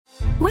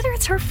Whether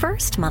it's her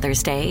first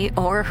Mother's Day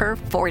or her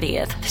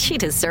 40th, she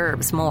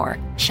deserves more.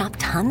 Shop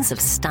tons of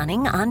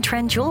stunning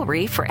on-trend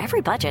jewelry for every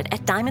budget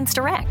at Diamonds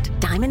Direct.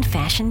 Diamond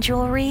fashion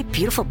jewelry,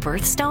 beautiful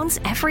birthstones,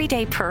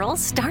 everyday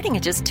pearls starting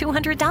at just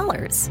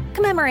 $200.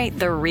 Commemorate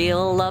the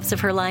real loves of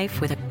her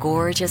life with a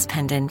gorgeous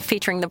pendant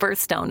featuring the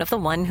birthstone of the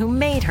one who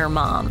made her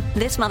mom.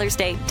 This Mother's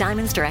Day,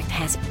 Diamonds Direct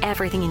has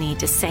everything you need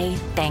to say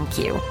thank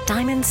you.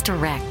 Diamonds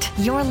Direct.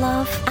 Your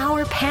love,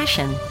 our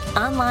passion.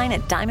 Online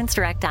at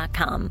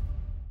diamondsdirect.com.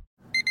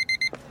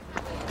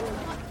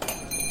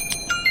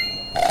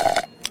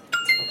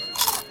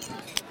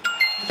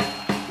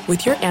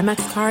 With your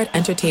Amex card,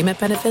 entertainment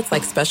benefits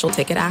like special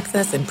ticket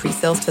access and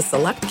pre-sales to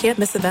select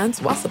can't-miss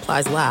events while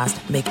supplies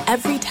last make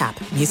every tap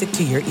music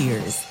to your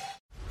ears.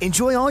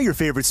 Enjoy all your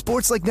favorite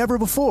sports like never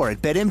before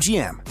at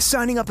BetMGM.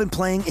 Signing up and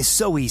playing is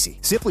so easy.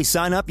 Simply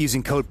sign up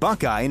using code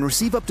Buckeye and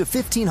receive up to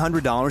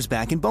 $1,500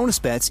 back in bonus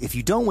bets if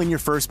you don't win your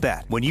first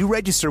bet. When you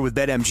register with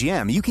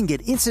BetMGM, you can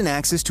get instant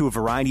access to a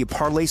variety of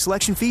parlay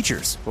selection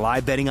features,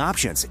 live betting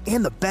options,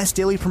 and the best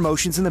daily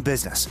promotions in the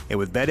business. And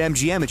with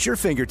BetMGM at your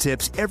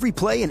fingertips, every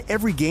play and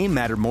every game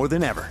matter more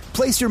than ever.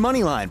 Place your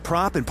moneyline,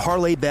 prop, and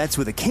parlay bets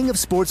with the king of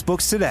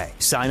sportsbooks today.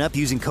 Sign up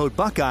using code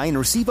Buckeye and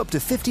receive up to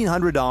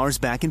 $1,500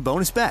 back in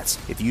bonus bets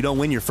if you don't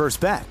win your first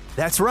bet.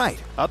 That's right,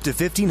 up to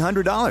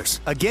 $1,500.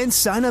 Again,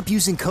 sign up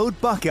using code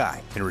Buckeye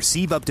and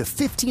receive up to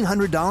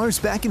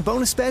 $1,500 back in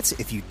bonus bets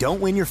if you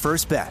don't win your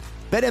first bet.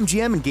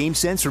 BetMGM and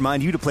GameSense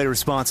remind you to play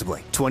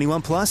responsibly.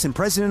 21 plus and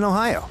present in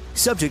Ohio.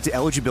 Subject to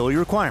eligibility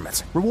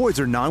requirements.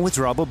 Rewards are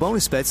non-withdrawable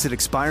bonus bets that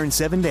expire in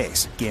 7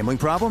 days. Gambling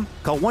problem?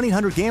 Call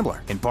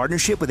 1-800-GAMBLER in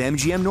partnership with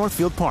MGM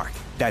Northfield Park.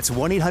 That's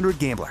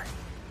 1-800-GAMBLER.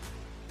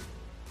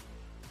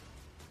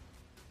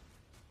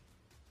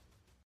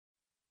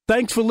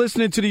 Thanks for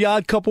listening to the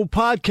Odd Couple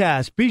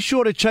podcast. Be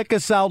sure to check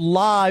us out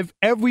live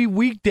every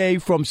weekday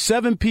from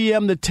 7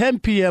 p.m. to 10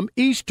 p.m.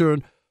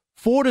 Eastern,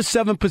 4 to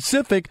 7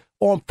 Pacific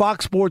on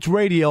Fox Sports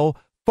Radio.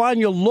 Find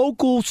your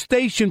local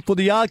station for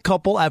the Odd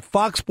Couple at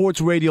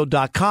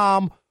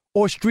foxsportsradio.com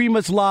or stream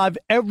us live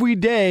every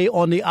day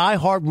on the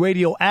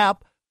iHeartRadio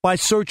app by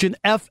searching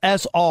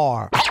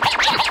FSR. Now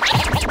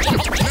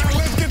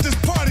let's get this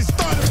party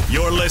started.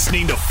 You're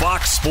listening to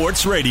Fox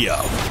Sports Radio.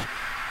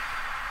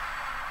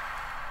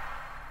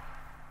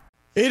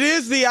 It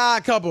is the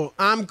Odd Couple.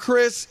 I'm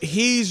Chris.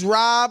 He's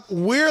Rob.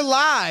 We're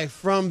live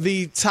from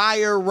the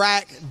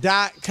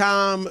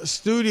TireRack.com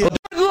studio.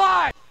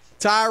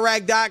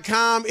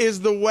 TireRack.com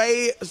is the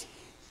way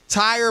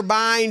tire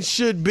buying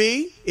should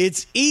be.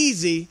 It's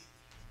easy,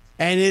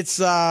 and it's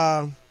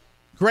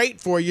great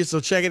for you,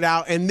 so check it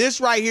out. And this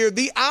right here,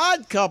 the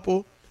Odd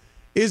Couple,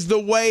 is the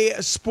way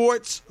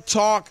sports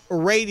talk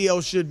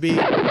radio should be.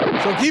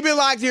 So keep it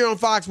locked here on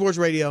Fox Sports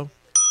Radio,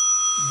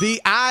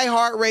 the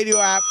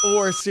iHeartRadio app,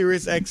 or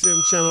Sirius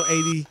XM Channel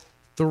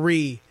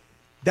 83.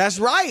 That's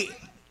right.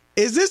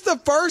 Is this the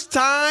first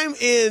time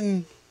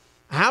in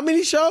how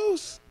many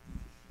shows?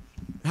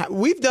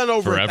 We've done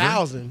over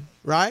 1,000,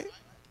 right?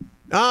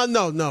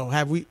 No.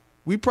 Have we?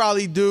 We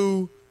probably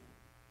do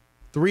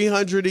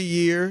 300 a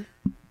year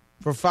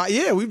for 5.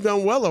 Yeah, we've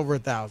done well over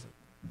 1,000.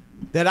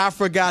 That I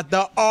forgot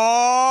the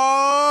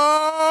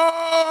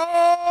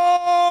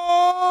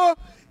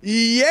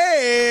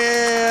yeah.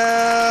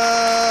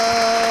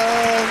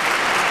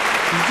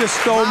 You just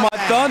stole my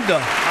thunder.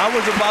 I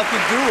was about to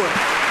do it.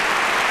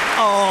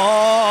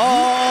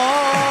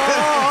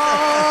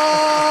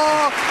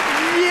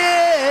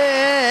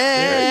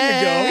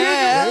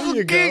 There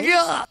you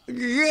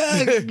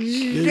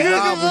go.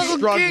 I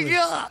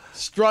was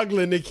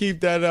struggling to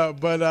keep that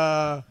up. But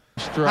how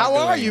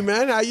are you,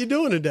 man? How you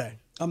doing today?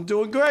 I'm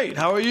doing great.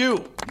 How are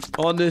you?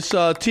 On this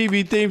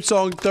TV theme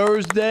song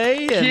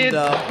Thursday. And,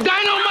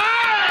 Dynamite!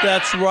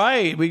 That's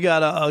right. We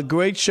got a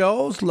great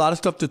show. A lot of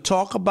stuff to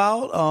talk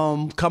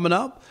about coming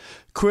up.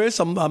 Chris,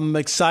 I'm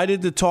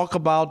excited to talk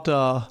about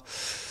Bill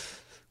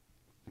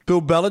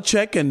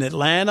Belichick in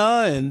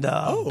Atlanta. And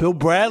Bill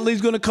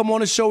Bradley's going to come on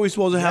the show. We were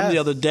supposed to have him the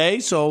other day.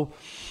 So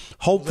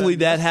hopefully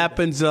that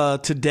happens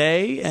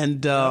today.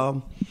 And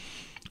of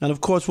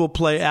course,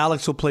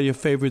 Alex will play your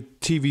favorite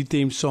TV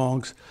theme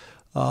songs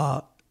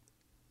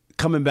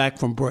coming back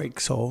from break.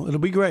 So it'll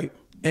be great.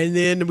 And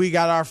then we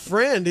got our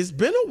friend, it's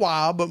been a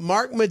while, but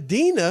Mark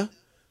Medina,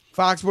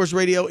 Fox Sports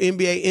Radio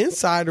NBA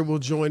Insider, will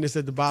join us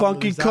at the bottom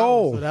Funky of this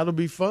Cole. hour. So that'll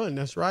be fun.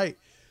 That's right.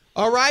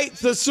 All right,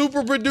 the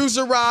super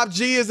producer Rob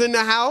G is in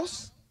the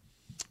house.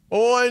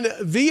 On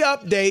the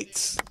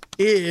updates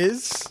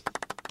is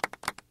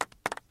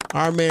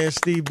our man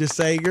Steve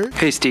DeSager.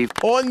 Hey, Steve.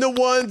 On the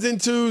ones and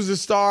twos, the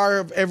star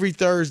of every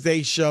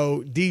Thursday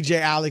show,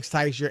 DJ Alex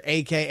Teicher,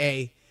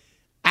 a.k.a.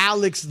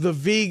 Alex the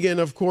Vegan,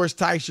 of course,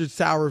 Teicher's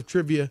Tower of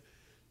Trivia,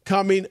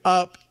 coming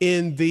up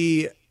in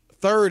the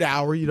third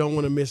hour. You don't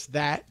want to miss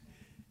that.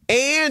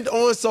 And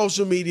on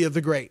social media,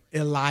 the great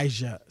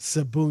Elijah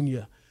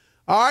Sabunia.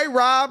 All right,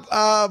 Rob,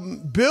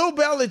 Bill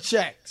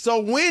Belichick. So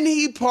when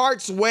he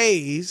parts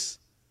ways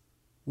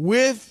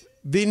with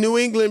the New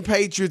England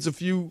Patriots a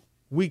few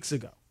weeks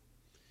ago,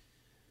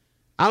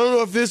 I don't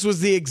know if this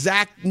was the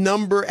exact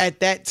number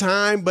at that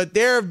time, but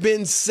there have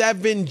been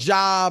 7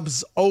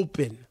 jobs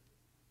open.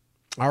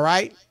 All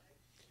right.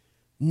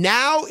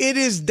 Now it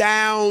is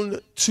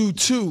down to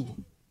 2.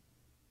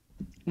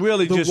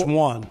 Really, just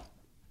one.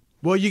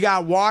 Well, you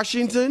got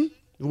Washington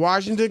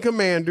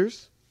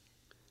Commanders.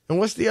 And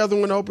what's the other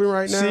one open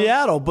right now?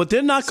 Seattle, but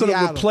they're not going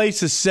to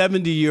replace a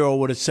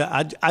 70-year-old with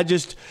a. I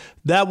just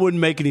that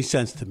wouldn't make any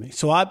sense to me.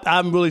 So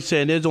I'm really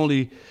saying there's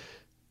only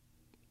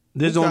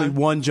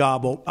one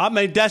job open. I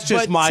mean, that's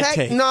just my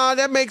take. No,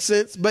 that makes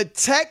sense. But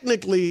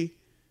technically,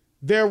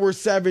 there were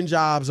 7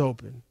 jobs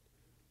open.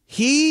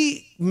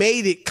 He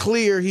made it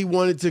clear he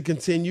wanted to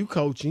continue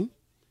coaching,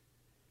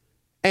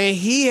 and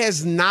he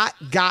has not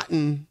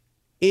gotten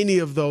any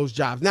of those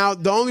jobs. Now,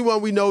 the only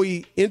one we know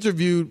he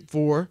interviewed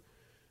for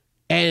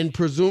and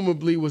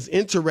presumably was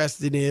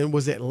interested in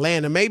was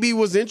Atlanta. Maybe he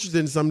was interested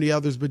in some of the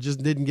others, but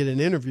just didn't get an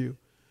interview.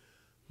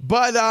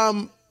 But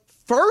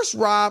first,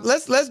 Rob,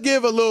 let's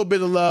give a little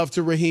bit of love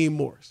to Raheem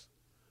Morris.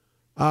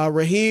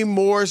 Raheem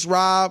Morris,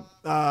 Rob,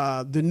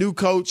 the new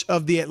coach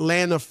of the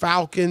Atlanta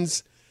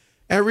Falcons.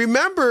 And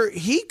remember,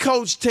 he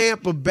coached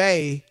Tampa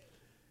Bay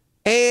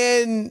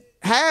and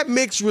had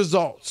mixed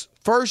results.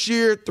 First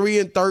year,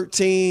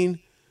 3-13,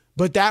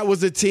 but that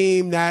was a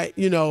team that,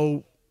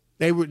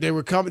 they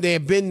were coming. They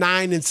had been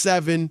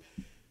 9-7.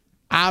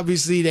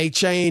 Obviously, they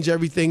change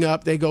everything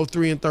up. They go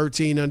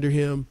 3-13 under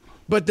him.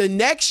 But the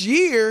next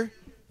year,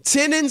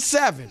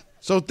 10-7.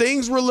 So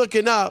things were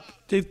looking up.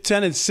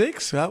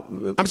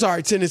 10-6. I'm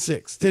sorry,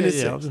 10-6.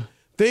 10-6. Yeah.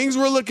 Things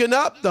were looking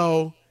up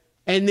though,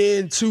 and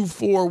then 2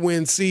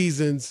 4-win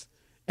seasons,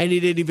 and he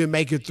didn't even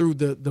make it through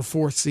the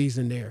fourth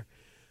season there.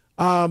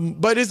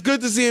 But it's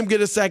good to see him get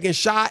a second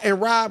shot.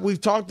 And Rob,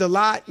 we've talked a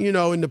lot,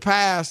 in the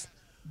past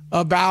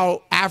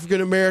about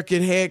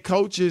African-American head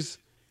coaches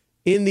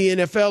in the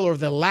NFL or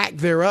the lack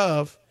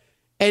thereof.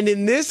 And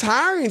in this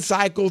hiring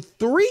cycle,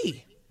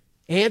 3.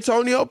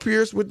 Antonio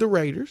Pierce with the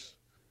Raiders,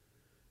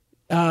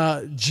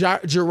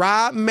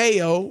 Gerard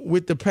Mayo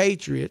with the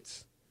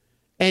Patriots,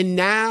 and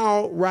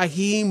now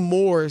Raheem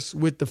Morris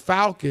with the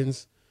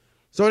Falcons.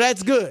 So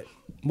that's good.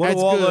 What do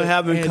all they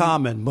have in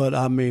common? But,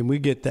 I mean, we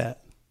get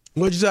that.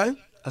 What'd you say?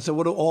 I said,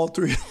 what do all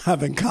 3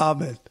 have in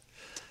common?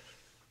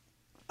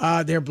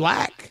 They're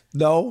black.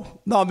 No,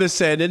 I'm just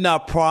saying they're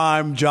not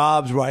prime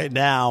jobs right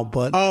now.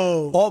 But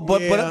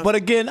but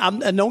again,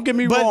 and don't get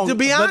me wrong. But to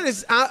be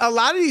honest, a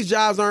lot of these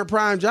jobs aren't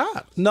prime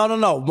jobs.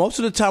 No. Most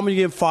of the time when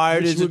you get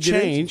fired, it's a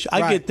change.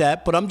 I get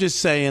that, but I'm just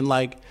saying,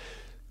 there's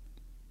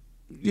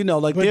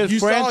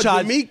franchise.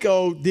 Saw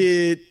D'Amico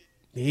did.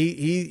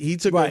 He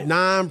took a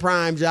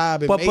non-prime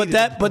job. But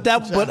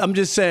I'm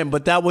just saying.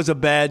 But that was a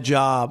bad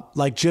job.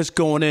 Just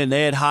going in,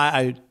 they had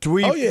hired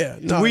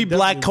 3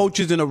 black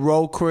coaches in a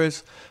row,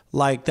 Chris.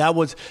 That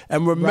was,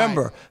 and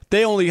remember,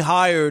 they only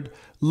hired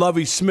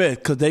Lovie Smith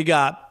because they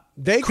got.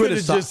 They could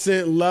have just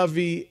sent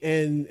Lovie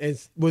and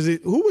was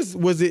it who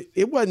was it?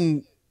 It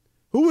wasn't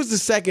who was the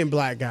second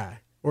black guy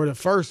or the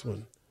first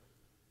one.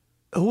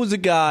 Who was the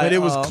guy? But it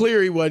was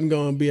clear he wasn't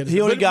going to be at the. He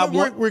only got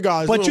one.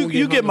 Regardless, but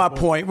you get my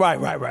point. Right.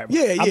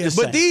 Yeah.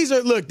 But these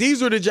are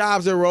the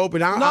jobs that were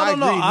open. I agree.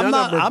 None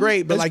of them are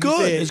great, but like good.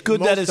 You said, it's good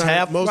that it's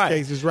half. Most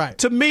cases, right.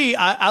 To me,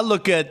 I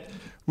look at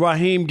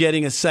Raheem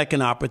getting a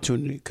second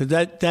opportunity because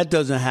that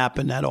doesn't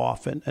happen that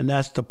often, and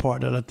that's the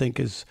part that I think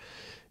is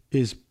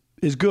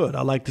good.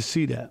 I like to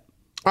see that.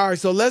 All right,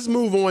 so let's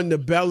move on to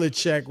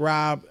Belichick,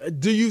 Rob.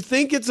 Do you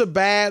think it's a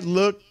bad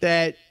look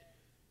that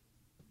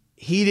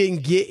he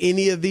didn't get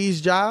any of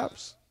these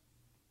jobs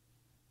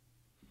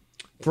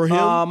for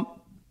him?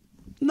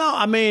 No,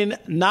 I mean,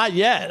 not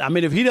yet. I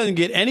mean, if he doesn't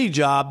get any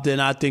job, then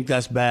I think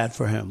that's bad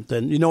for him.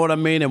 Then you know what I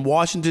mean? And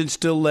Washington's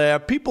still there.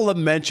 People have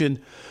mentioned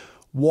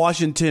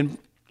Washington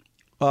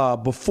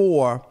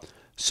before,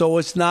 so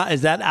it's not.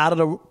 Is that out of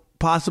the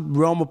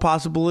realm of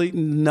possibility?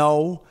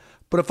 No.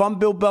 But if I'm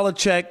Bill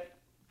Belichick,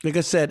 like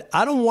I said,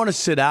 I don't want to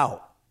sit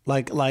out.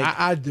 I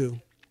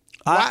do.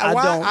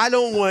 I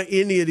don't want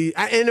any of these.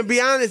 And to be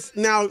honest,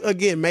 now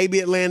again, maybe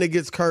Atlanta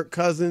gets Kirk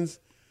Cousins.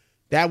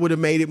 That would have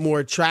made it more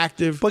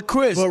attractive. But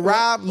Chris,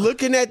 Rob,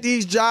 looking at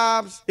these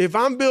jobs, if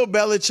I'm Bill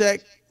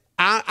Belichick,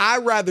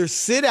 I'd rather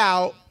sit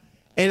out.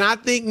 And I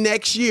think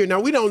next year, now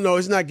we don't know,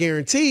 it's not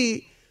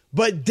guaranteed,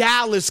 but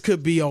Dallas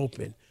could be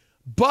open.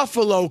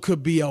 Buffalo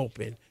could be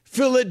open.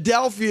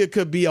 Philadelphia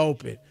could be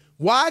open.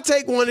 Why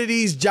take one of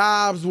these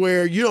jobs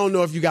where you don't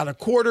know if you got a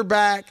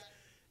quarterback?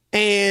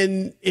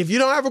 And if you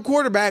don't have a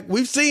quarterback,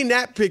 we've seen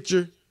that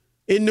picture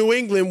in New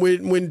England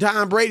when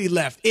Tom Brady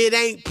left. It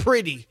ain't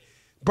pretty.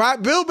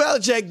 Bill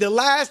Belichick, the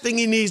last thing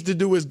he needs to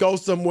do is go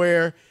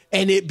somewhere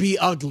and it be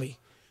ugly.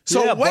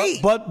 So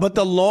wait. But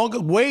the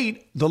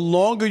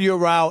longer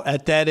you're out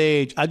at that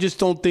age, I just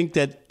don't think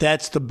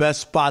that's the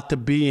best spot to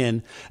be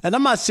in. And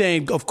I'm not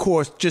saying, of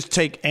course, just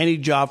take any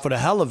job for the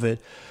hell of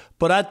it.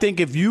 But I think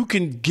if you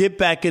can get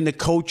back into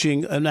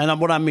coaching, and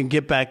what I mean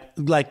get back,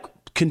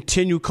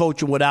 continue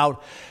coaching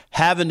without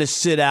having to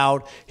sit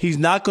out. He's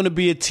not going to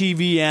be a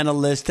TV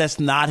analyst. That's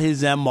not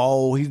his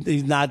MO.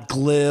 He's not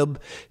glib.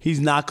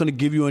 He's not going to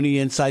give you any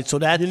insight. So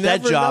that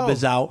job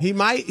is out. He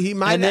might.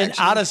 And then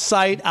out of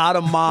sight, out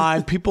of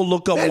mind. People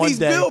look up one he's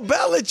day. Bill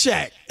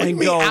Belichick. And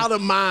go out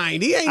of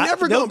mind. He ain't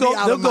never going to be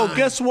out of mind. They'll go,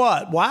 guess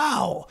what?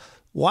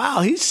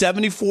 Wow, he's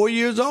 74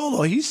 years old.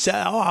 Or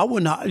I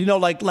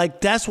wouldn't,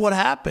 like that's what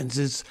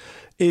happens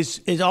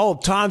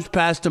time's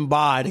passed him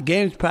by. The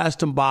game's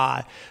passed him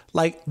by.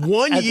 Like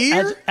 1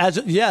 year?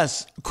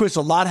 Yes, Chris,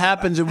 a lot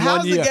happens in 1 year.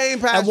 How's the game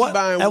passed you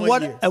by in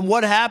 1 year? And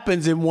what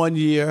happens in 1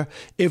 year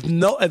if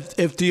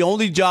the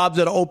only jobs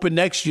that are open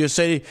next year,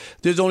 say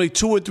there's only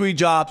 2 or 3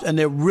 jobs and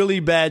they're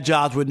really bad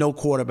jobs with no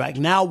quarterback.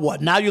 Now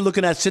what? Now you're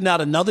looking at sitting out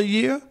another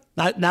year?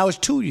 Now it's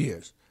 2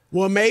 years.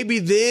 Well, maybe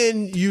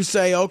then you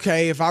say,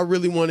 okay, if I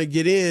really want to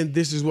get in,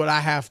 this is what I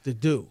have to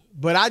do.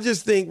 But I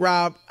just think,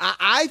 Rob,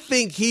 I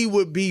think he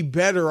would be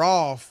better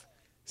off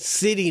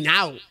sitting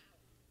out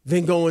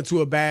than going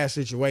to a bad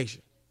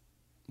situation.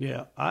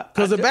 Yeah.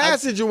 Because a bad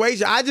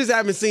situation, I just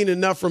haven't seen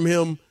enough from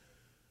him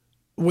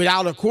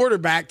without a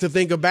quarterback to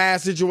think a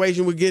bad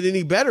situation would get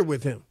any better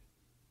with him.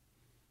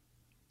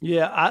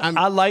 Yeah,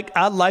 I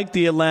like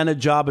the Atlanta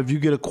job if you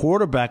get a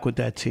quarterback with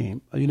that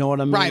team. You know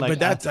what I mean? Right, but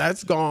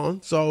that's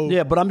gone. So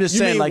yeah, but I'm just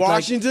saying, like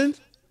Washington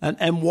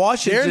and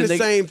Washington, they're in the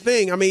same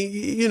thing. I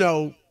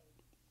mean,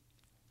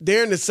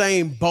 they're in the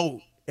same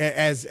boat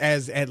as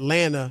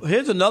Atlanta.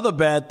 Here's another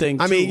bad thing,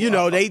 too. I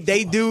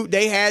mean,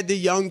 they had the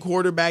young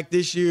quarterback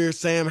this year,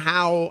 Sam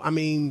Howell. I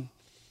mean,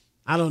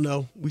 I don't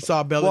know. We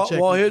saw Belichick.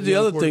 Well, here's the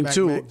other thing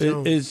too.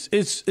 Is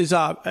Eric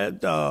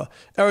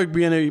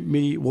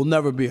Bieniemy will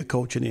never be a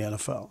coach in the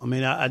NFL. I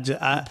mean,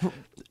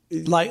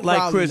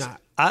 like Chris.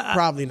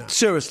 Probably not.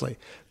 Seriously,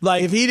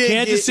 like if he didn't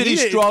Kansas City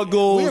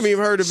struggles. We haven't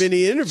even heard of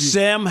any interviews.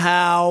 Sam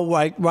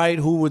Howell, right,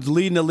 who was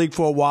leading the league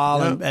for a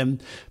while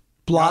and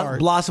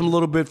blossomed a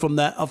little bit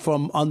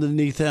from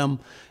underneath him,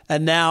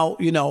 and now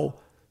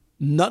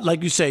not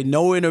like you say,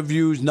 no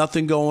interviews,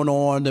 nothing going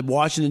on. The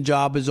Washington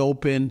job is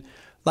open.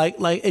 Like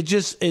it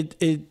just it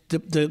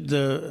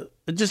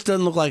just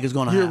doesn't look like it's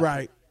going to happen. You're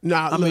right. No,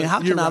 I mean, how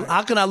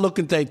can I look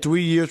and think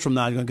 3 years from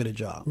now you're going to get a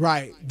job?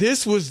 Right.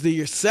 This was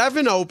the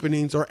 7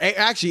 openings, or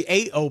actually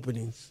 8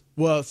 openings.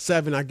 Well,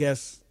 7, I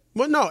guess.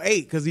 Well, no,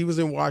 8 because he was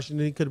in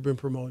Washington. He could have been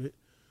promoted.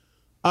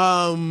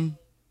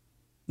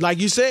 Like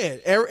you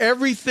said,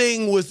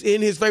 everything was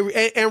in his favor.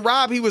 And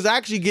Rob, he was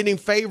actually getting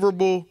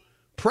favorable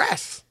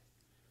press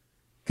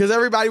because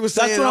everybody was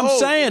saying, "That's what I'm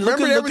saying."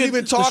 Remember, look at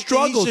even the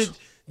struggles.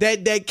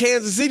 That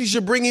Kansas City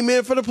should bring him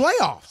in for the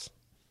playoffs.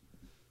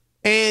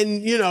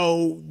 And,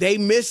 they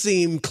miss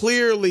him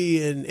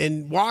clearly.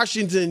 And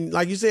Washington,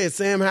 like you said,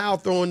 Sam Howell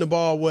throwing the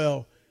ball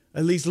well,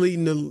 at least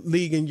leading the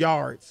league in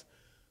yards.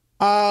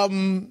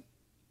 I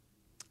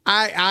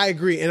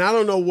agree. And I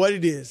don't know what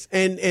it is.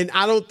 And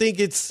I don't think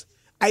it's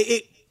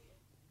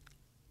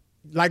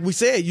like we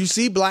said, you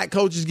see black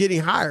coaches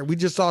getting hired. We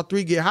just saw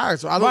 3 get hired.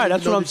 So I don't right,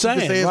 that's know what I'm saying.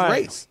 Say it's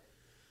race.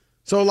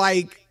 So,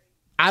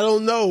 I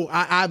don't know.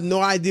 I have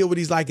no idea what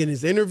he's like in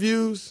his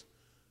interviews.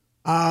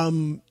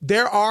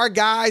 There are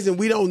guys, and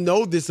we don't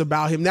know this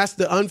about him. That's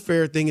the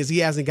unfair thing, is he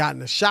hasn't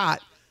gotten a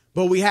shot.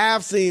 But we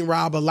have seen,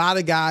 Rob, a lot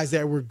of guys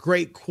that were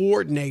great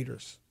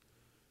coordinators,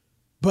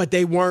 but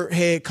they weren't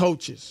head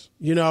coaches.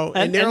 And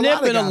there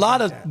have been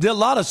a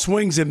lot of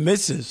swings and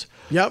misses.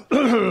 Yep.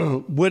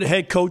 With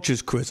head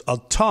coaches, Chris, a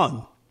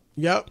ton.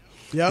 Yep.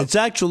 It's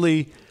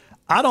actually,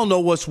 I don't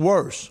know what's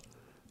worse.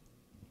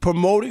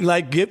 Promoting,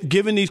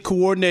 giving these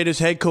coordinators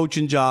head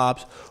coaching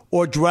jobs,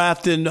 or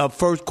drafting a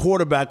first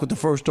quarterback with the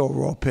first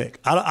overall pick.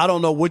 I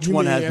don't know which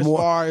one has more.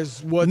 As far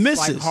as what's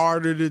misses.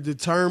 Harder to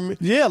determine.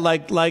 Yeah,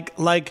 like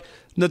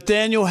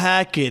Nathaniel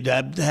Hackett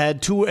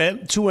had two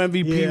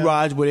MVP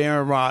rides with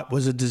Aaron Rodgers,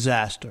 was a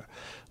disaster.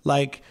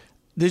 Like,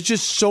 there's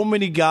just so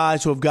many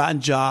guys who have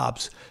gotten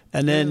jobs,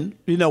 and then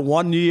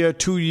 1 year,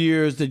 2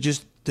 years, they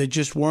just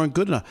weren't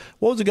good enough.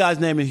 What was the guy's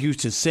name in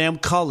Houston? Sam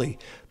Cully.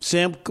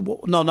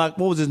 What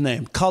was his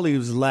name? Cully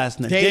was his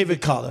last name.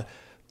 David Cully.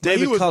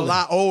 He was a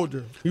lot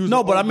older.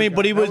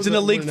 But he was in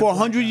the league for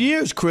 100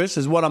 years, Chris,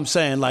 is what I'm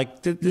saying.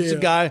 Like, this is a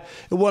guy,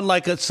 it wasn't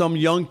like some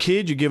young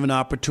kid you give an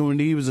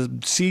opportunity. He was a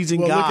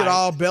seasoned guy. Look at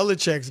all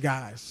Belichick's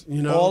guys.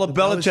 All the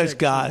Belichick's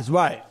guys,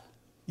 right.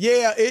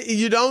 Yeah,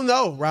 you don't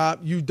know, Rob.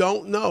 You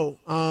don't know.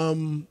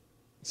 I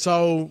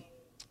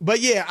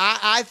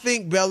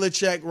think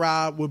Belichick,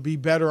 Rob, would be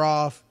better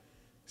off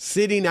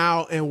sitting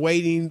out and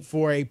waiting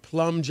for a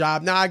plum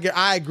job. Now,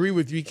 I agree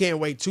with you. He can't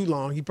wait too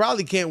long. He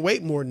probably can't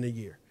wait more than a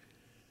year.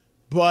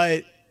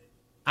 But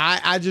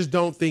I just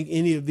don't think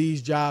any of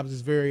these jobs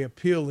is very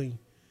appealing.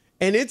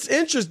 And it's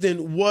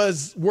interesting,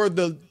 were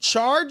the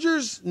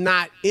Chargers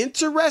not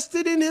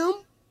interested in him?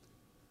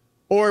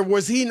 Or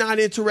was he not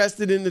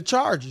interested in the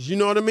Chargers? You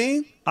know what I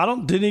mean?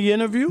 Didn't he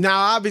interview? Now,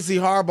 obviously,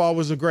 Harbaugh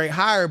was a great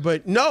hire,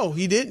 but no,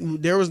 he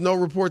didn't. There was no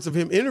reports of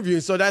him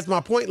interviewing. So that's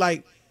my point.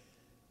 Like,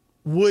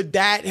 would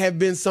that have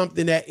been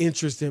something that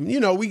interests him?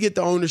 We get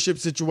the ownership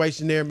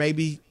situation there.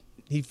 Maybe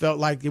he felt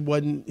like it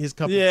wasn't his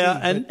cup of tea.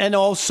 Yeah, and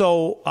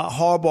also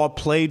Harbaugh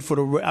played for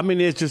the – I mean,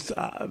 it's just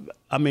played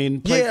for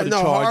the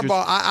Chargers.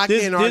 Harbaugh, I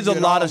can't argue There's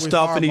a lot of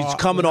stuff, Harbaugh and he's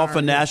coming off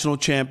a national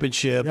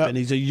championship, Yep. and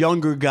he's a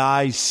younger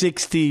guy,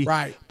 60.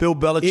 Right. Bill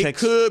Belichick. It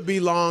could be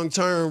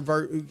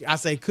long-term. I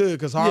say could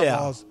because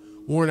Harbaugh's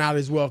worn out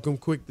his welcome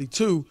quickly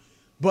too.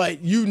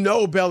 But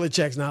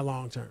Belichick's not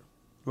long-term.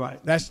 Right.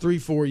 That's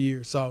 3-4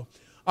 years. So,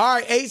 all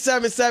right,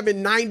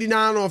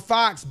 877-99 on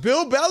Fox.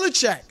 Bill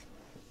Belichick.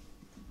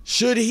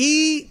 Should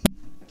he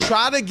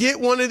try to get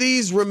one of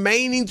these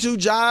remaining 2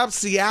 jobs,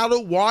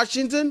 Seattle,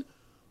 Washington,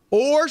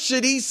 or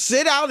should he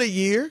sit out a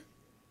year,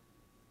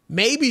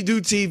 maybe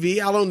do TV?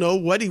 I don't know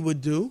what he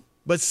would do,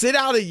 but sit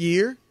out a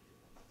year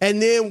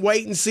and then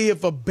wait and see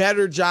if a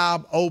better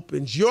job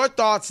opens. Your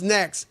thoughts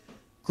next.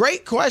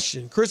 Great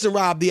question. Chris and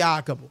Rob, the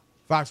Odd Couple,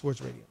 Fox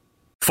Sports Radio.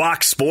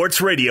 Fox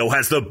Sports Radio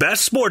has the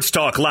best sports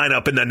talk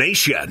lineup in the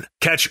nation.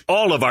 Catch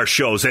all of our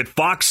shows at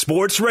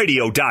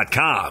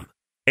foxsportsradio.com.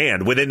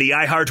 And within the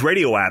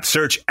iHeartRadio app,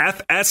 search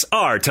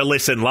FSR to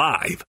listen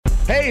live.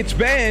 Hey, it's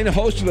Ben,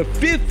 host of the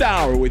Fifth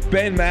Hour with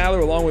Ben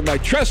Maller, along with my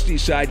trusty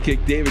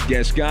sidekick, David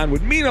Gascon.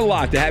 Would mean a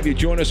lot to have you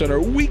join us on our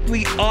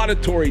weekly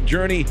auditory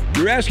journey.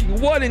 You're asking,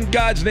 what in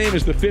God's name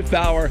is the Fifth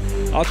Hour?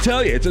 I'll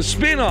tell you, it's a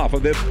spin-off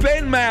of the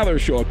Ben Maller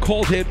Show, a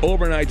cult hit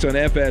overnights on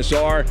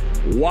FSR.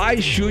 Why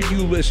should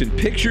you listen?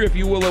 Picture, if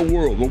you will, a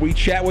world where we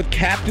chat with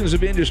captains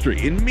of industry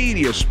in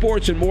media,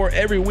 sports, and more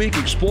every week.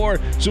 Explore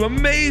some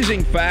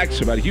amazing facts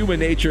about human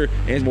nature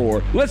and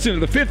more. Listen to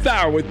the Fifth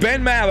Hour with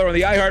Ben Maller on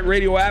the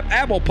iHeartRadio app,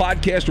 Apple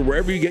Podcast, or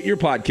wherever you get your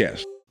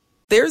podcasts.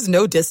 There's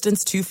no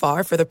distance too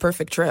far for the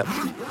perfect trip.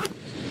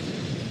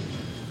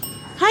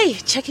 Hi,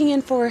 checking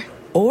in for...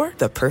 Or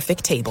the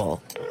perfect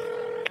table.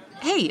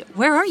 Hey,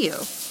 where are you?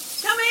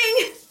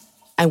 Coming!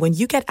 And when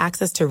you get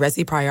access to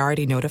Resi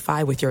Priority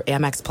Notify with your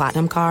Amex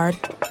Platinum card...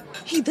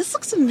 Hey, this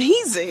looks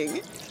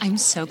amazing. I'm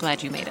so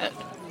glad you made it.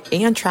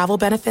 And travel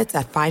benefits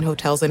at fine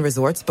hotels and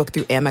resorts booked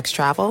through Amex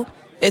Travel,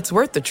 it's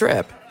worth the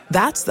trip.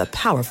 That's the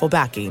powerful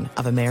backing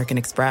of American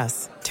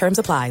Express. Terms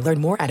apply.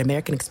 Learn more at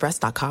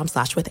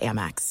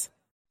americanexpress.com/withAmex.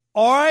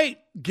 All right,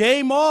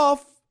 game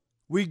off.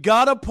 We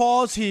got to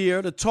pause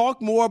here to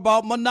talk more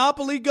about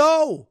Monopoly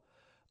Go.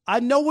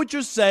 I know what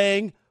you're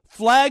saying.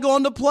 Flag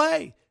on the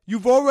play.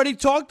 You've already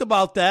talked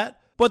about that,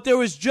 but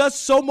there is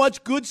just so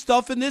much good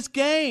stuff in this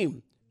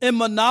game. In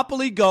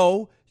Monopoly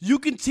Go, you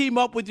can team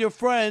up with your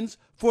friends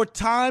for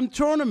timed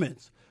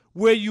tournaments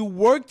where you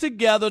work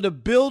together to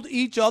build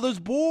each other's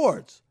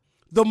boards.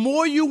 The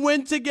more you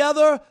win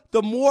together,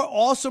 the more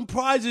awesome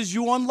prizes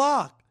you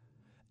unlock.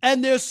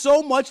 And there's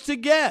so much to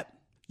get.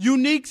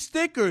 Unique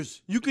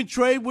stickers you can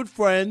trade with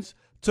friends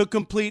to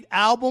complete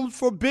albums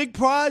for big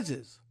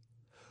prizes.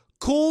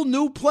 Cool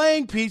new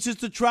playing pieces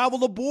to travel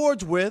the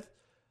boards with.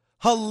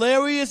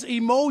 Hilarious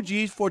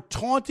emojis for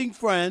taunting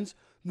friends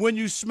when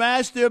you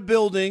smash their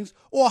buildings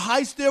or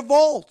heist their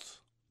vaults.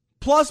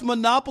 Plus,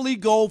 Monopoly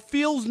Go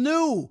feels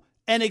new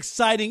and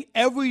exciting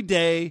every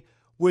day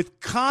with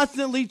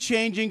constantly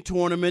changing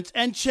tournaments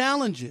and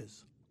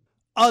challenges.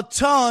 A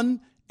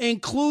ton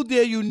include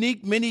their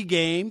unique mini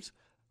games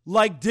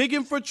like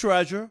digging for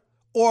treasure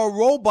or a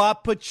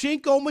robot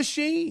pachinko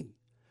machine.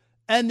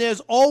 And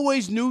there's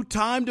always new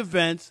timed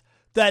events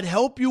that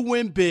help you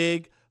win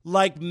big,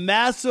 like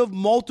massive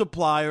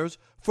multipliers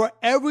for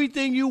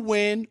everything you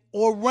win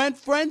or rent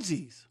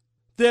frenzies.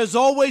 There's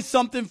always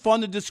something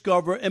fun to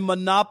discover in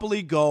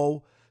Monopoly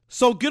Go,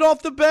 so get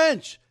off the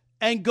bench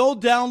and go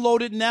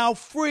download it now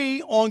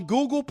free on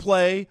Google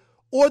Play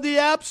or the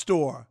App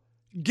Store.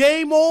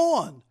 Game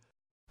on!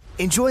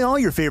 Enjoy all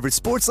your favorite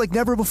sports like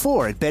never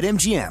before at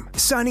BetMGM.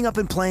 Signing up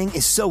and playing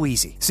is so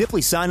easy.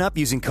 Simply sign up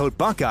using code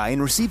Buckeye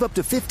and receive up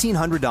to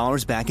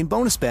 $1,500 back in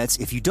bonus bets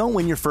if you don't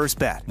win your first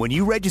bet. When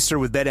you register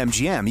with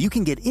BetMGM, you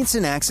can get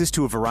instant access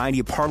to a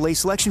variety of parlay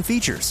selection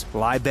features,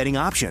 live betting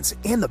options,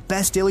 and the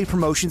best daily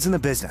promotions in the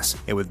business.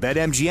 And with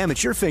BetMGM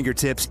at your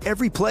fingertips,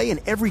 every play and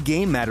every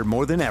game matter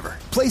more than ever.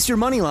 Place your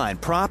moneyline,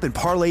 prop, and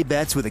parlay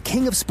bets with the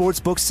king of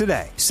sportsbooks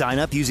today. Sign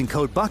up using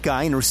code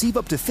Buckeye and receive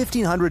up to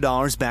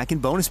 $1,500 back in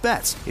bonus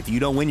bets if you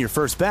don't win your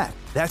first bet.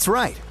 That's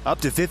right, up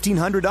to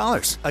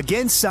 $1,500.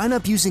 Again, sign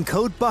up using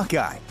code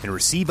Buckeye and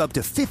receive up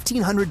to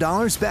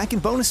 $1,500 back in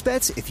bonus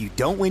bets if you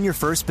don't win your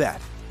first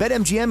bet.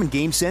 BetMGM and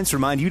GameSense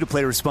remind you to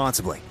play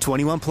responsibly.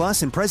 21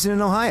 plus and present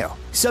in Ohio.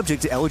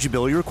 Subject to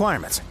eligibility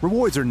requirements.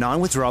 Rewards are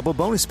non-withdrawable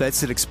bonus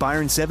bets that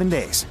expire in 7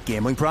 days.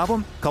 Gambling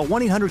problem? Call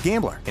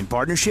 1-800-GAMBLER in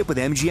partnership with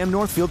MGM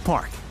Northfield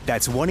Park.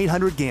 That's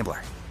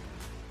 1-800-GAMBLER.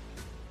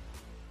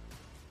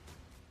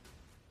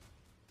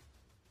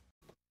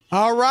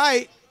 All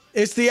right.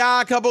 It's the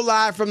Odd Couple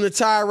live from the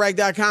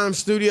TireRack.com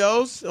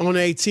studios on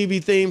a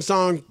TV theme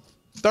song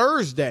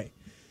Thursday.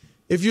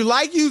 If you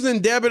like using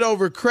debit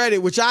over credit,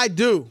 which I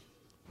do,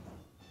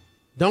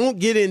 don't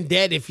get in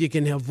debt if you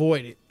can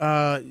avoid it.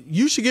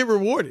 You should get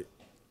rewarded.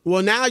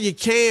 Well, now you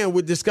can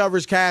with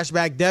Discover's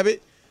Cashback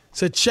Debit.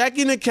 It's a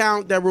checking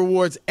account that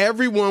rewards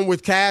everyone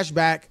with cash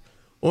back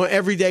on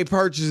everyday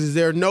purchases.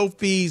 There are no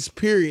fees,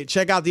 period.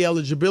 Check out the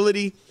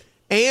eligibility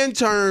and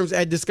terms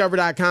at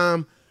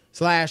Discover.com.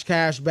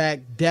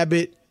 cashback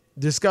debit.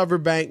 Discover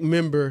Bank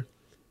member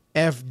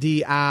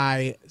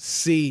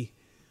FDIC.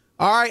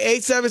 All right,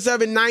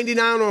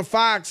 877-99 on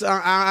Fox.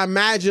 I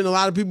imagine a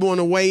lot of people want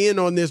to weigh in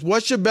on this.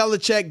 What should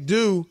Belichick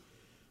do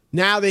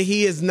now that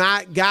he has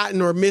not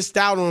gotten or missed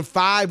out on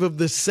 5 of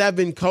the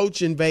 7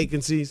 coaching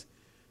vacancies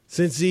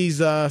since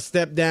he's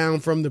stepped down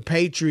from the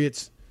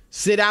Patriots?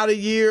 Sit out a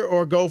year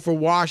or go for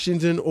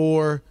Washington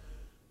or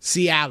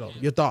Seattle?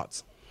 Your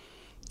thoughts?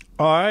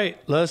 All right,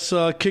 let's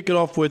kick it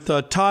off with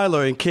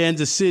Tyler in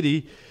Kansas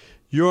City.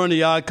 You're on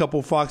the Odd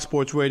Couple Fox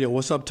Sports Radio.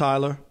 What's up,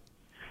 Tyler?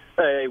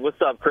 Hey,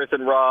 what's up, Chris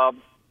and Rob?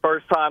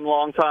 First time,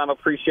 long time.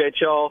 Appreciate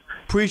y'all.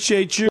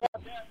 Appreciate you.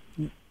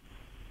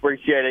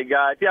 Appreciate it,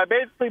 guys. Yeah,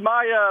 basically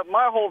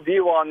my whole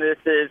view on this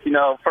is,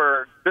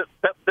 for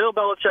Bill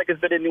Belichick has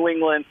been in New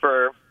England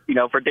for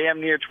damn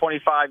near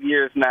 25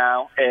 years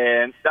now,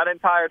 and that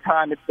entire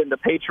time it's been the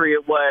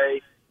Patriot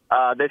way.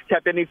 They've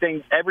kept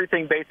everything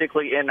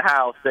basically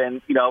in-house.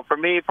 And, for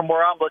me, from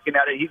where I'm looking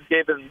at it, he's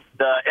given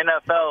the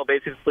NFL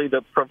basically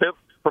the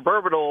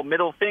proverbial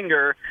middle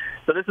finger.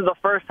 So this is the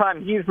first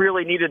time he's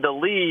really needed the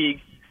league.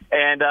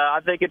 And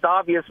I think it's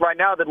obvious right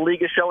now that the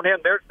league has shown him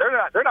they're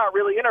not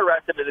really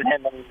interested in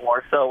him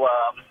anymore. So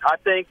I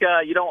think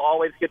you don't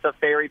always get the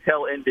fairy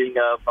tale ending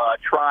of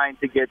trying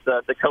to get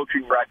the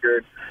coaching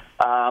record.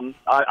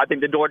 I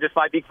think the door just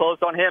might be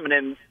closed on him, and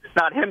then it's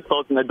not him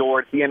closing the door;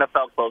 it's the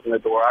NFL closing the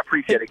door. I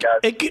appreciate it, guys.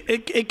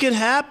 It can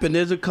happen.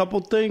 There's a couple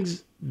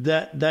things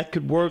that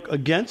could work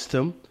against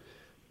him,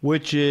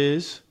 which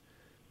is,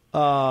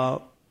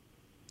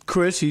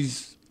 Chris,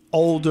 he's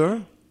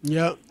older.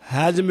 Yep.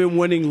 Hasn't been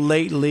winning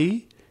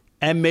lately,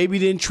 and maybe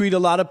didn't treat a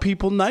lot of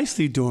people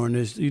nicely during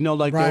this. They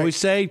always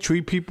say,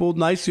 treat people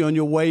nicely on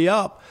your way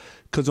up,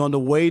 because on the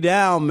way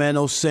down, man,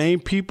 those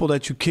same people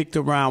that you kicked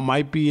around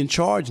might be in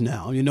charge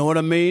now. You know what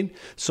I mean?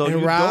 So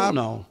and you Rob, don't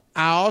know.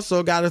 I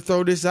also got to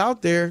throw this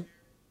out there.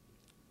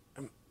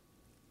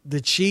 The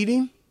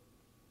cheating,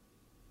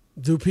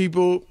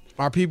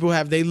 are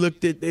they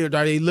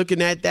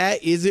looking at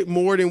that? Is it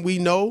more than we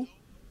know?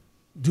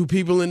 Do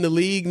people in the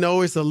league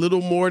know it's a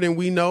little more than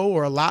we know,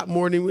 or a lot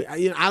more than we?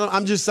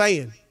 I'm just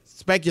saying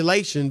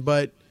speculation,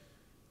 but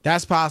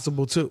that's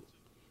possible too.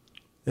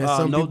 And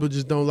some people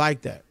just don't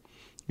like that.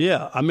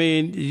 Yeah, I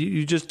mean,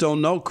 you just don't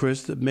know,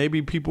 Chris.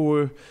 Maybe people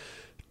were,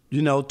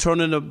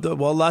 turning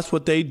well, that's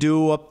what they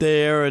do up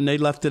there, and they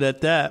left it at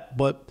that.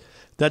 But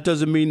that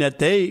doesn't mean that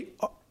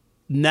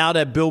now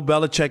that Bill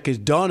Belichick is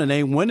done and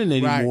ain't winning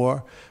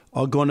anymore,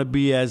 are going to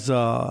be as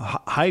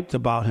hyped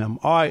about him.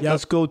 All right,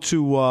 Let's go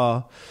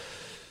to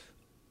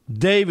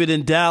David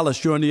in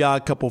Dallas. You're on the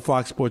Odd Couple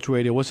Fox Sports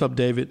Radio. What's up,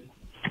 David?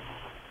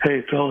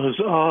 Hey, fellas.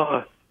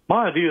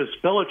 My idea is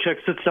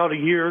Belichick sits out a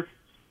year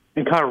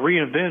and kind of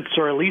reinvents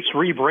or at least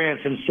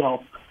rebrands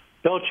himself.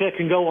 Belichick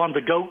can go on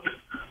the GOAT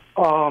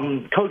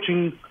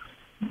coaching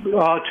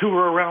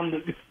tour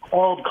around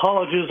all the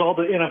colleges, all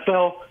the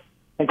NFL,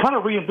 and kind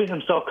of reinvent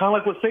himself, kind of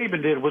like what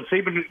Saban did when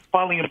Saban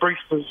finally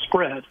embraced the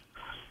spread.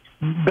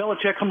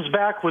 Belichick comes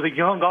back with a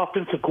young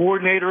offensive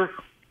coordinator,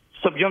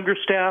 some younger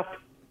staff.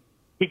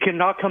 He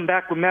cannot come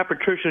back with Matt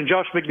Patricia and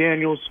Josh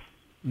McDaniels,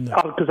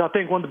 because I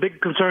think one of the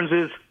big concerns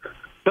is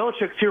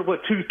Belichick's here,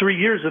 2-3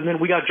 years, and then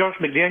we got Josh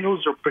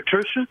McDaniels or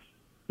Patricia?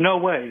 No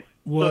way.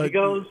 So he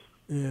goes.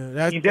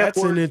 Yeah, that's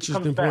an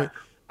interesting point.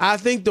 I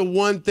think the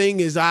one thing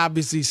is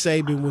obviously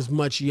Saban was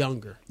much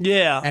younger.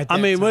 Yeah, I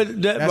mean, right.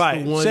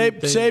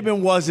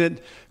 Saban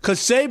wasn't, because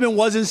Saban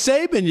wasn't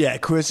Saban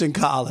yet, Chris, in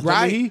college. Right.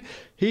 I mean,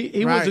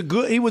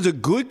 he was a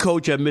good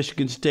coach at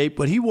Michigan State,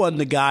 but he wasn't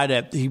the guy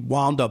that he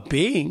wound up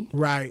being.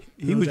 Right.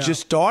 He was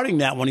just starting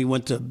that when he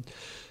went to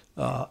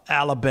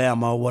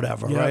Alabama or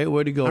whatever, right?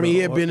 Where'd he go? I mean, he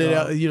had been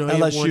at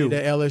LSU.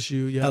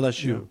 LSU. Yeah.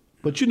 LSU. Yeah.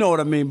 But you know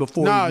what I mean.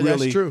 Before he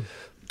really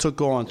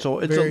took on, so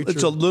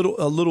it's a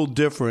little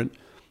different.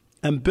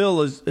 And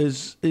Bill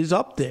is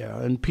up there,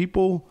 and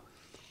people.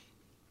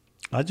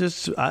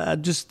 That's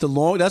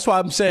why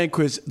I'm saying,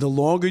 Chris, the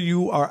longer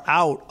you are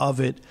out of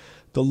it,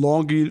 the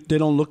longer they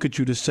don't look at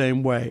you the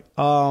same way.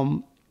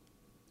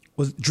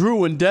 Was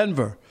Drew in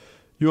Denver?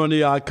 You're on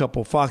the Odd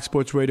Couple, Fox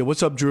Sports Radio.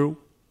 What's up, Drew?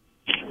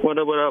 What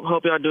up, what up?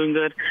 Hope y'all doing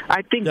good.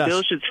 I think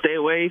Bill should stay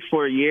away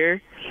for a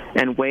year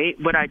and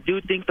wait, but I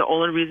do think the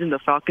only reason the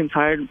Falcons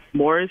hired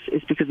Morris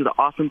is because of the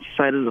offensive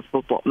side of the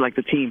football, like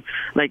the team.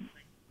 Like,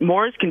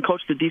 Morris can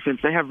coach the defense.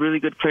 They have really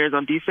good players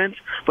on defense,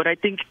 but I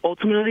think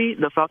ultimately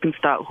the Falcons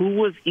thought, who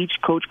was each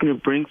coach going to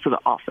bring for the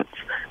offense?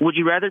 Would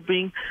you rather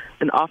bring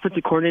an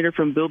offensive coordinator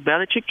from Bill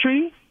Belichick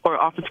tree or an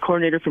offensive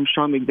coordinator from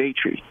Sean McVay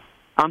tree?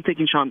 I'm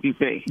thinking Sean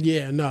McVay.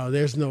 Yeah, no,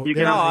 there's no.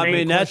 I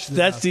mean, that's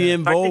the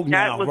in vogue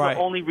now, that was right? The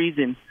only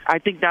reason. I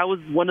think that was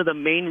one of the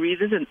main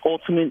reasons, and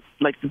ultimate,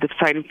 like the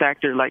deciding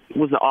factor,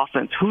 was the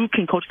offense. Who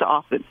can coach the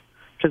offense?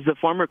 Because the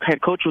former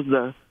head coach was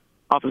the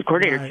offensive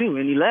coordinator too,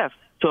 and he left.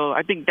 So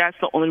I think that's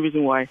the only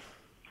reason why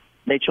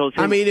they chose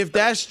him. I mean, if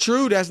that's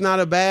true, that's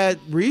not a bad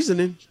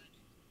reasoning.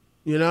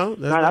 That's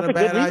not a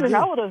bad good reason.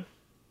 idea.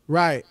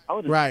 Right.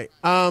 Right.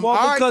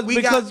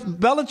 Because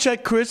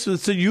Belichick, Chris,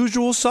 it's the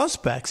usual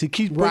suspects. He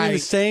keeps bringing the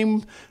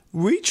same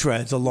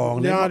retreads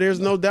along. No, there's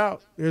no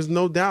doubt. There's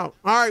no doubt.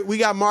 All right, we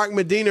got Mark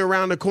Medina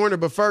around the corner,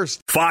 but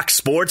first. Fox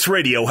Sports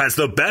Radio has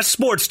the best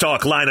sports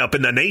talk lineup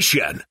in the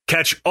nation.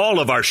 Catch all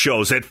of our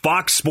shows at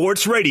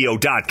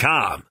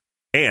foxsportsradio.com.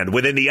 And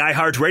within the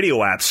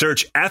iHeartRadio app,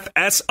 search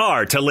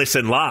FSR to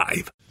listen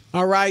live.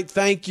 All right,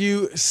 thank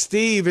you,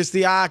 Steve. It's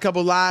the Odd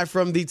Couple live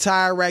from the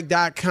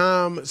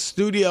TireRack.com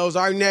studios.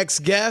 Our next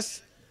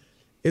guest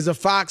is a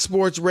Fox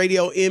Sports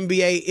Radio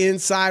NBA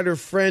insider,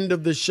 friend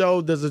of the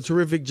show, does a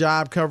terrific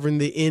job covering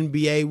the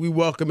NBA. We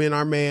welcome in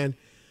our man,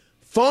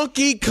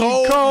 Funky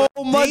Cole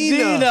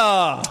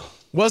Medina.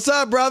 What's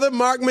up, brother?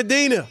 Mark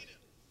Medina.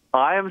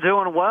 I am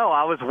doing well.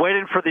 I was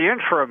waiting for the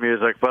intro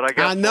music, but I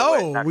guess I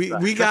know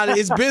we got it.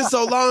 It's been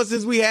so long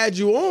since we had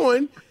you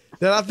on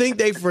that I think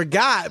they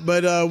forgot.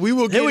 But we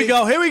will get Here we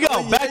go. Here we go.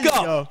 Oh, Back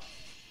up.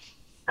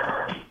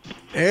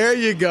 There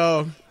you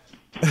go.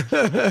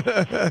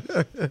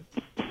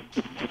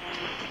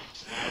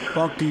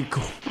 Funky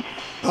cool.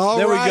 All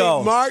there right, we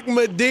go. Mark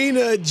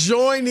Medina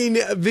joining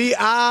the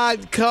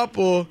Odd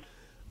Couple.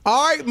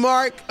 All right,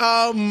 Mark.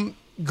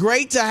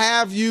 Great to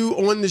have you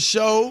on the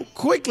show.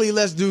 Quickly,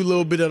 let's do a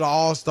little bit of the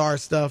All-Star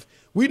stuff.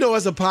 We know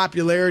it's a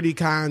popularity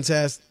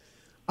contest.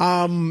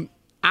 I'm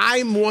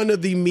one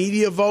of the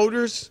media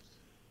voters,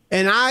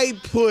 and I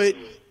put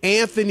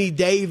Anthony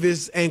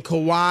Davis and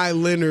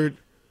Kawhi Leonard,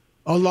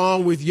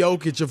 along with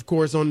Jokic, of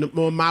course, on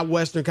my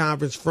Western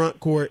Conference front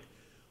court,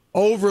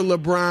 over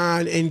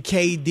LeBron and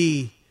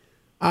KD.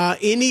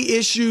 Any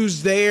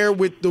issues there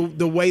with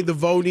the way the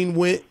voting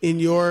went in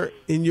your?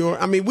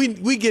 I mean,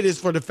 we get this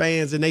for the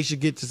fans, and they should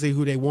get to see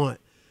who they want.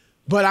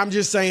 But I'm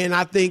just saying,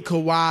 I think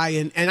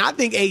Kawhi and I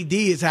think AD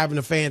is having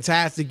a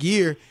fantastic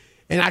year,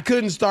 and I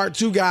couldn't start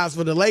two guys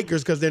for the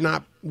Lakers because they're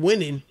not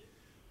winning,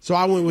 so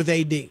I went with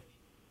AD.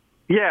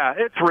 Yeah,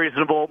 it's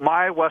reasonable.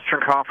 My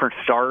Western Conference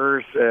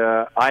starters,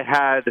 I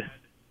had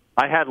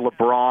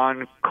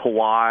LeBron,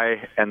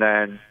 Kawhi, and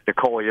then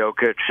Nikola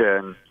Jokic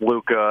and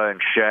Luka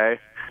and Shea.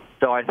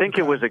 So I think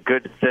it was a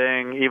good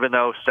thing, even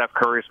though Steph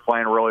Curry's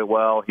playing really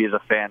well. He's a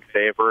fan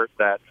favorite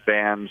that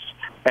fans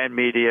and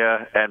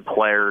media and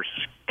players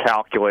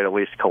calculate, at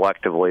least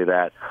collectively,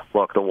 that,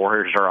 look, the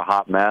Warriors are a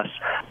hot mess.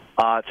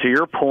 To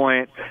your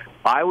point,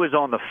 I was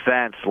on the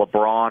fence,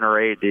 LeBron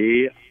or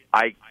AD.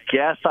 I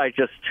guess I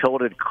just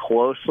tilted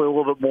closely a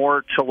little bit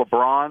more to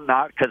LeBron,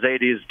 not because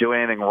AD is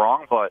doing anything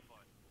wrong, but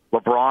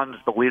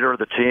LeBron's the leader of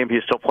the team.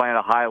 He's still playing at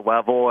a high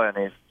level, and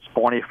he's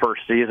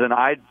 21st season.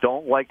 I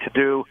don't like to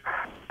do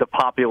the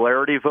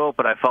popularity vote,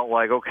 but I felt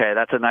like, okay,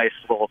 that's a nice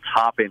little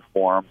topping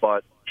for him,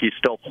 but he's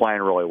still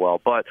playing really well.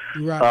 But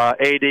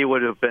AD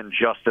would have been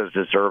just as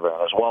deserving,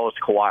 as well as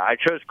Kawhi. I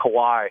chose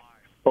Kawhi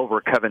over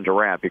Kevin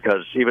Durant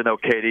because even though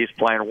KD's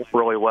playing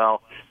really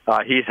well,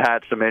 he's had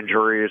some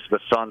injuries. The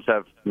Suns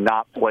have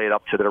not played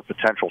up to their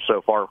potential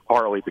so far,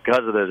 partly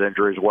because of those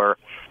injuries, where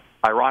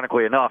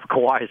ironically enough,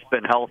 Kawhi's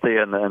been healthy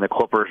and the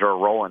Clippers are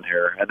rolling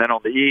here. And then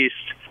on the East,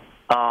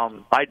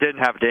 I didn't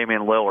have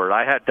Damian Lillard.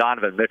 I had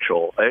Donovan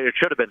Mitchell. It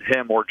should have been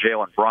him or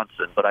Jalen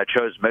Brunson, but I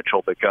chose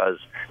Mitchell because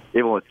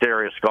even with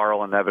Darius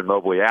Garland and Evan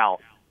Mobley out,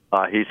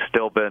 he's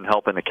still been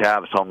helping the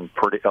Cavs along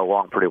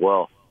pretty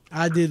well.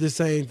 I did the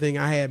same thing.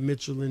 I had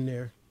Mitchell in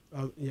there.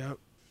 Yeah.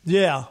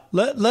 Yeah.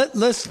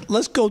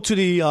 Let's go to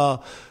the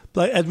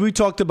as we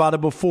talked about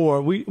it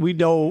before. We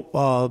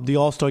know the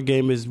All-Star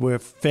game we're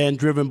fan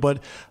driven,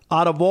 but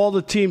out of all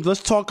the teams,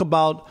 let's talk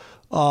about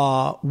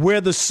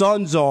where the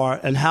Suns are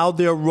and how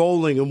they're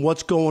rolling and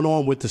what's going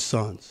on with the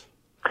Suns.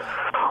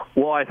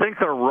 Well, I think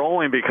they're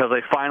rolling because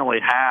they finally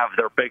have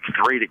their big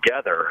three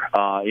together.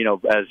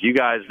 As you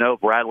guys know,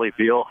 Bradley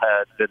Beal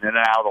had been in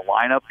and out of the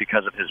lineup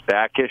because of his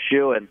back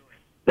issue, and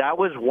that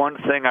was one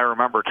thing I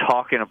remember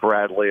talking to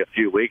Bradley a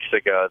few weeks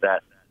ago,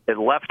 that it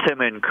left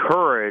him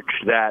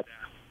encouraged that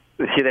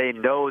they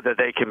know that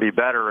they can be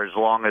better as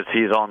long as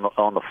he's on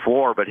the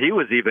floor, but he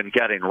was even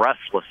getting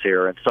restless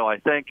here. And so I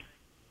think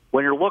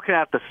when you're looking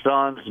at the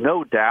Suns,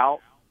 no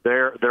doubt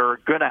they're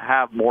going to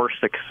have more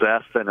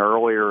success than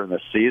earlier in the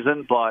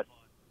season, but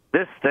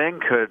this thing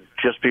could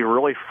just be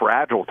really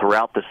fragile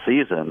throughout the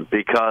season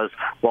because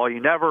while you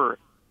never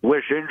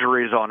wish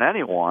injuries on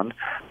anyone,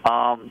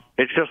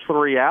 it's just the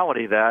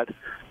reality that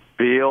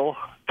Beal,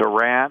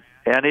 Durant,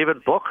 and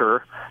even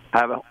Booker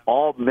have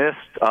all missed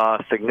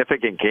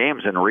significant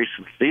games in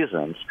recent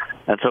seasons.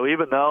 And so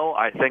even though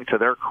I think to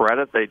their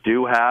credit they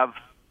do have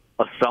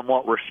a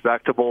somewhat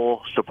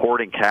respectable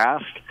supporting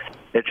cast,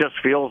 it just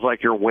feels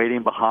like you're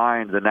waiting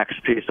behind the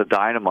next piece of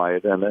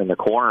dynamite in the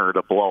corner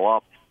to blow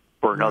up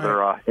for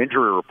another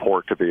injury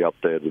report to be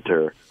updated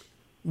here.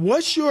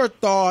 What's your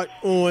thought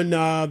on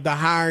the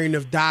hiring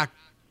of Doc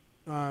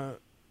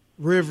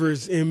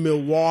Rivers in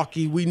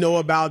Milwaukee? We know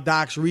about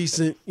Doc's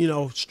recent,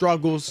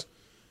 struggles.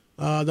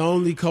 The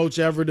only coach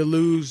ever to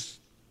lose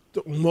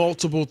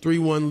multiple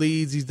 3-1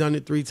 leads. He's done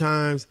it 3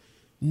 times.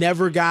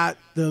 Never got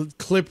the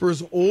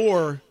Clippers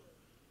or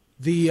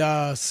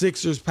the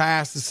Sixers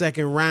past the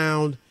second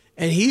round.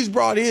 And he's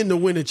brought in to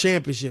win a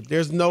championship.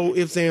 There's no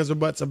ifs, ands, or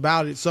buts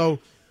about it. So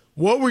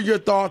what were your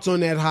thoughts on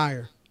that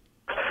hire?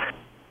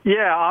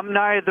 Yeah, I'm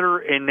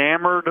neither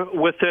enamored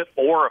with it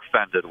or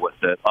offended with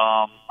it.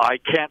 I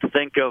can't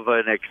think of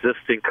an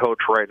existing coach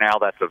right now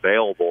that's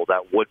available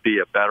that would be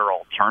a better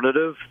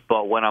alternative.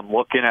 But when I'm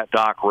looking at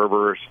Doc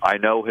Rivers, I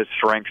know his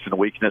strengths and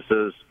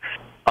weaknesses.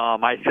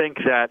 I think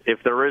that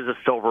if there is a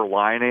silver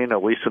lining,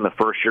 at least in the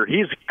first year,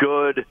 he's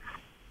good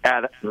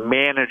at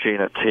managing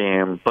a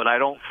team, but I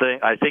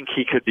think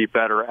he could be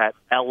better at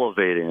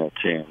elevating a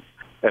team,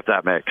 if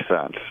that makes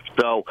sense.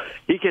 So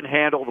he can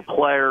handle the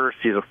players.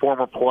 He's a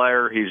former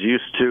player. He's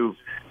used to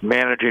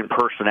managing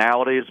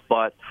personalities,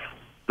 but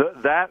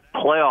that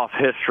playoff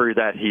history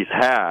that he's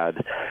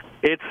had,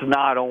 it's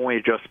not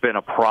only just been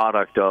a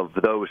product of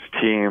those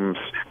teams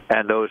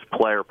and those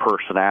player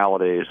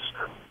personalities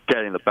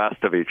getting the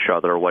best of each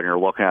other when you're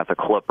looking at the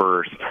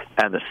Clippers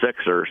and the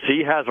Sixers.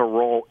 He has a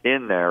role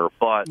in there,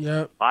 but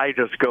I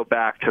just go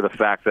back to the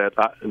fact that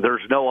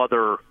there's no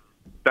other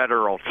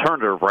better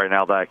alternative right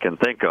now that I can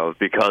think of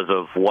because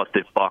of what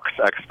the Bucks'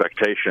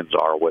 expectations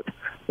are with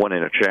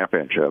winning a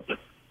championship.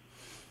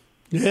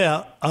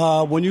 Yeah,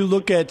 when you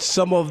look at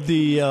some of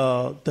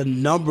the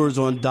numbers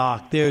on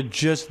Doc, they're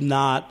just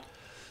not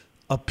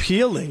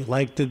appealing.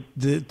 Like to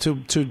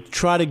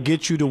try to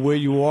get you to where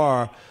you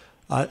are.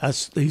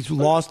 He's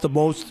lost the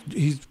most.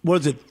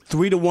 What is it,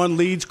 3-1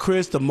 leads,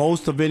 Chris? The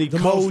most of any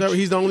coach.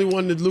 He's the only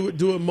one to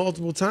do it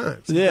multiple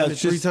times. Yeah,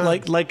 it's just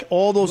like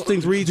all those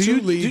things.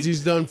 3-2 leads.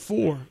 He's done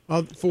four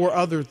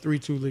other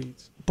 3-2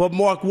 leads. But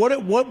Mark,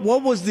 what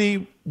was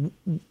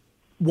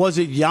was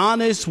it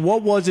Giannis?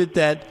 What was it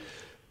that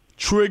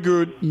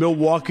triggered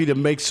Milwaukee to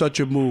make such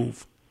a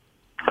move?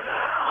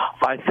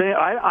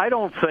 I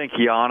don't think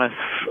Giannis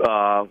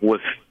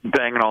was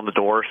banging on the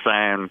door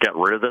saying, get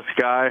rid of this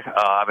guy.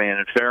 I mean,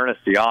 in fairness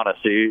to Giannis,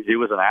 he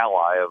was an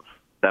ally of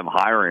them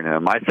hiring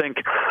him. I think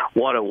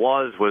what it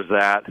was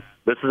that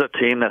this is a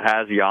team that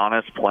has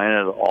Giannis playing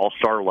at an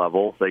all-star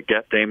level. They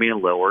get Damian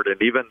Lillard,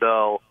 and even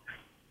though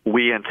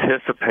we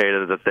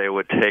anticipated that they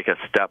would take a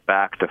step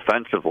back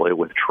defensively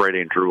with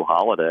trading Drew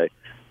Holiday,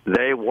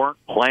 they weren't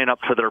playing up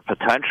to their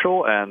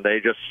potential, and they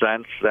just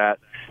sensed that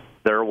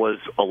there was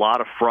a lot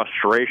of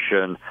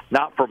frustration,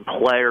 not from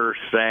players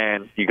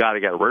saying you got to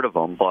get rid of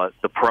them, but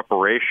the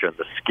preparation,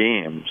 the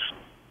schemes,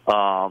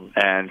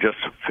 and just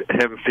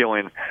him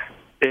feeling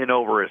in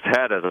over his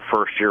head as a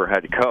first-year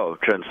head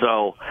coach. And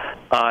so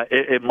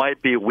it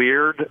might be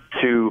weird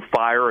to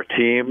fire a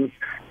team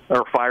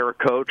or fire a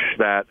coach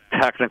that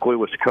technically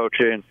was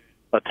coaching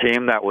a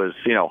team that was,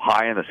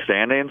 high in the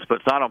standings, but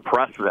it's not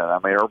unprecedented. I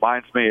mean, it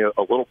reminds me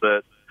a little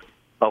bit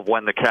of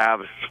when the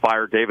Cavs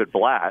fired David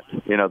Blatt,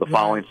 the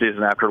following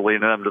season after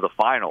leading them to the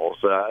finals.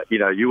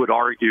 You would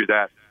argue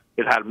that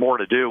it had more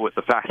to do with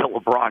the fact that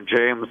LeBron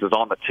James is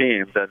on the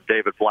team than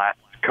David Blatt's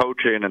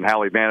coaching and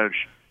how he managed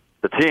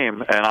the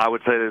team. And I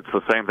would say it's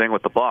the same thing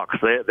with the Bucks.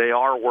 They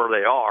are where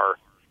they are,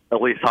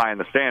 at least high in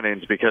the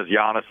standings, because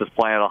Giannis is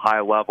playing at a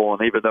high level,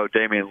 and even though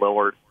Damian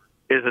Lillard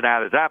isn't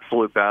at his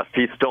absolute best,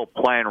 he's still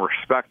playing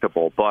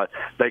respectable, but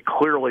they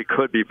clearly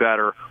could be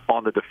better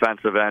on the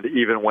defensive end,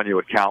 even when you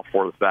account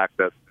for the fact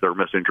that they're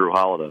missing Drew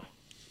Holiday.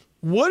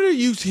 What are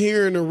you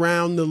hearing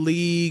around the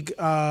league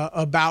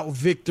about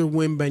Victor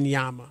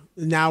Wembanyama?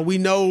 Now, we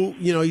know,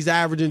 he's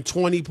averaging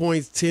 20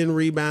 points, 10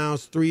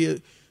 rebounds,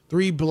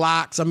 three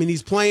blocks. I mean,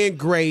 he's playing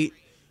great,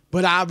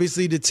 but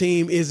obviously the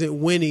team isn't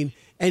winning.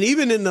 And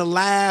even in the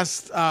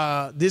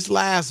this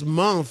last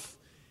month,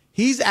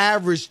 he's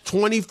averaged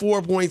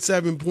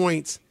 24.7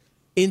 points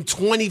in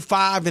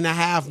 25 and a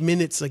half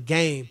minutes a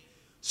game.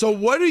 So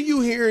what are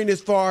you hearing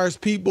as far as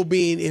people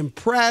being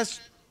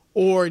impressed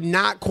or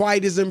not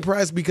quite as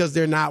impressed because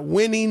they're not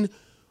winning?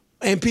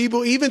 And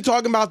people even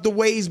talking about the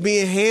way he's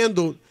being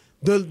handled,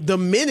 the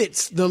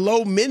minutes, the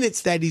low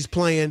minutes that he's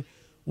playing.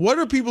 What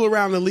are people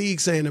around the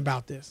league saying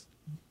about this?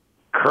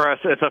 Chris,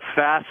 it's a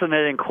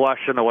fascinating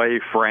question the way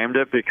you framed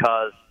it,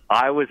 because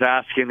I was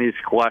asking these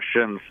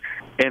questions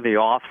in the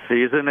off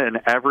season, and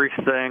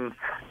everything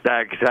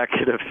that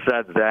executives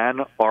said then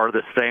are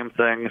the same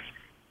things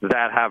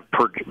that have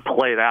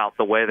played out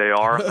the way they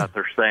are that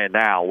they're saying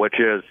now, which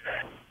is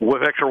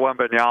Victor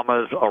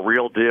Wembanyama is a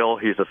real deal.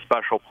 He's a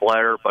special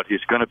player, but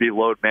he's going to be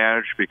load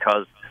managed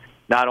because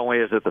not only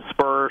is it the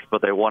Spurs,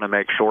 but they want to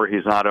make sure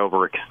he's not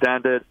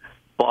overextended,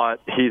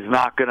 but he's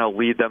not going to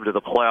lead them to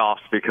the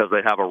playoffs because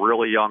they have a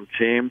really young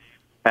team,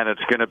 and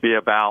it's going to be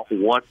about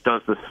what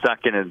does the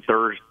second and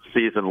third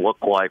season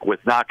look like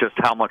with not just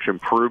how much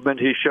improvement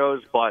he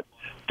shows, but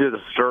do the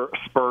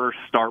Spurs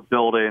start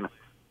building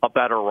a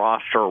better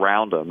roster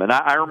around him? And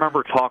I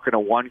remember talking to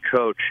one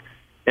coach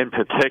in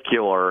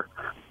particular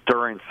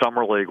during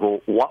Summer League.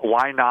 Well,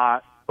 why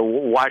not?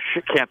 Why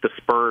can't the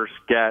Spurs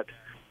get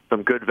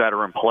some good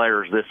veteran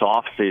players this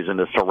offseason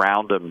to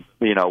surround them,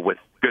 with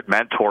good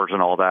mentors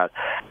and all that?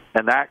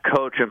 And that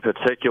coach in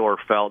particular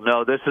felt,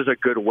 no, this is a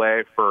good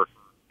way for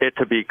it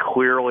to be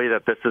clearly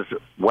that this is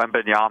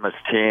Wembanyama's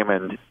team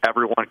and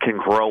everyone can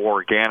grow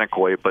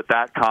organically, but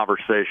that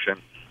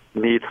conversation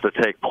needs to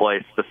take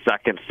place the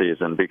second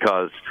season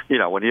because,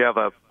 when you have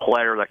a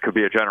player that could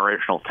be a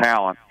generational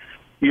talent,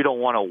 you don't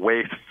want to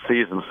waste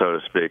season, so to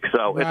speak.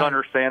 So It's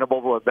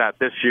understandable that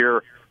this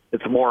year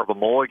it's more of a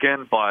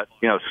mulligan, but,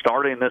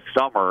 starting this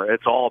summer,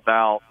 it's all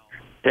about,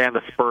 can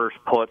the Spurs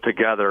put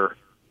together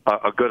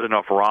a good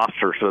enough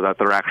roster so that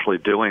they're actually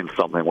doing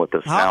something with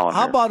this talent.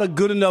 How about a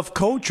good enough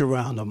coach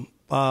around them?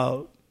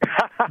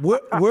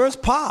 Where's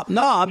Pop?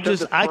 No,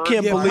 I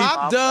can't believe.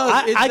 Pop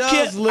does.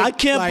 I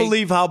can't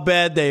believe how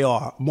bad they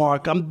are,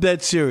 Mark. I'm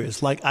dead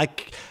serious. Like I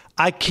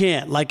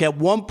can't. Like at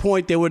one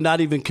point they were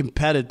not even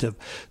competitive.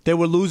 They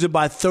were losing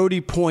by 30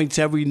 points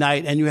every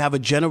night, and you have a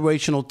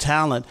generational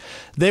talent.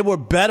 They were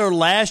better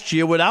last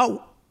year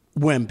without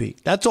Wemby.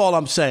 That's all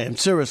I'm saying.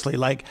 Seriously,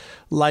 like,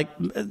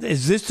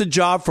 is this the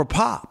job for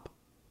Pop?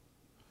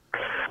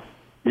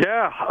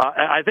 Yeah,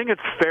 I think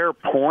it's fair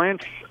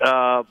points,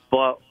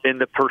 but in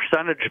the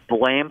percentage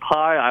blame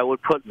pie, I would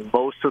put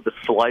most of the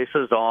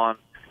slices on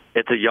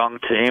it's a young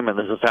team, and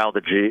this is how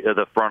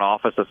the front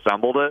office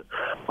assembled it.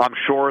 I'm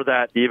sure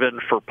that even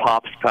for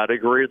Pop's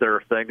pedigree, there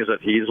are things that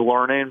he's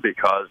learning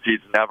because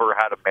he's never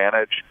had to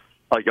manage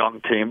a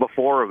young team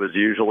before. It was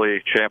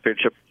usually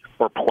championship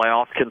or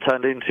playoff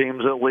contending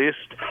teams at least.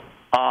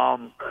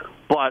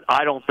 But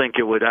I don't think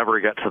it would ever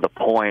get to the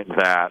point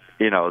that,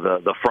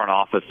 the front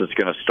office is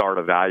going to start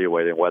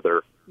evaluating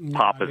whether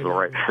Pop is the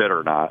right fit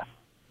or not.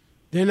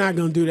 They're not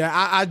going to do that.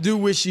 I do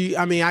wish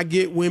I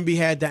get Wemby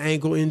had the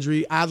ankle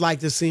injury. I'd like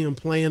to see him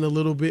playing a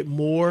little bit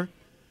more.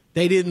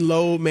 They didn't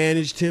load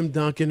manage Tim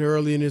Duncan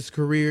early in his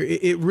career.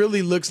 It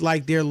really looks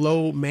like they're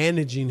load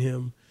managing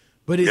him.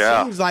 But it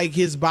seems like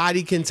his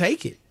body can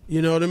take it.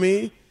 You know what I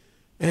mean?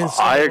 And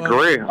so, I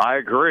agree.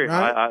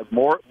 Right?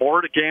 More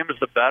to games,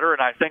 the better.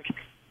 And I think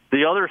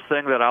the other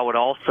thing that I would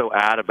also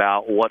add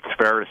about what's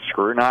fair to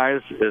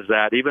scrutinize is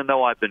that even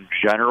though I've been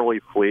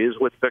generally pleased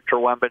with Victor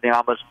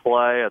Wembanyama's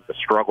play and the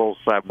struggles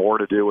have more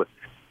to do with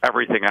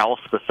everything else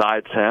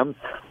besides him,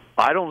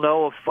 I don't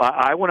know if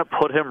I wouldn't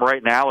put him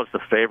right now as the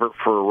favorite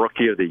for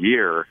Rookie of the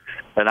Year,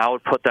 and I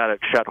would put that at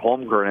Chet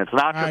Holmgren. It's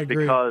not just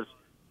because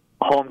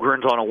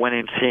Holmgren's on a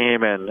winning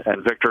team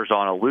and Victor's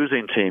on a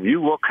losing team.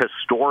 You look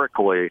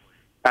historically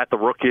at the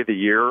Rookie of the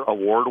Year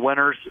award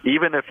winners,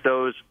 even if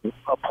those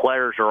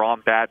players are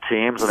on bad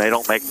teams and they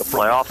don't make the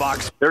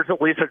playoffs, there's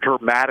at least a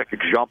dramatic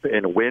jump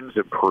in wins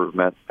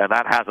improvement, and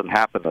that hasn't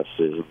happened this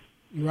season.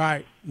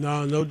 Right.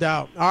 No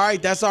doubt. All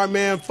right, that's our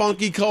man,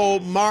 Funky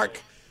Cold, Mark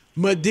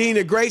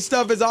Medina. Great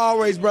stuff as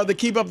always, brother.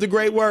 Keep up the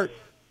great work.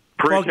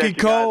 Appreciate Funky you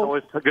guys. Cold.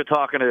 Always good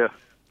talking to you.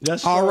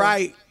 Yes, all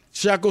right.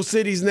 Shekel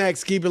City's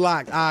next. Keep it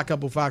locked.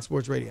 Couple Fox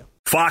Sports Radio.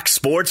 Fox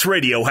Sports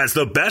Radio has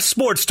the best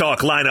sports talk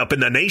lineup in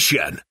the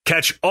nation.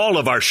 Catch all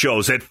of our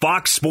shows at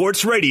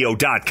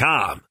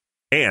foxsportsradio.com.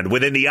 And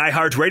within the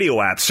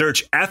iHeartRadio app,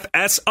 search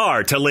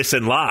FSR to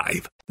listen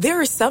live.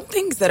 There are some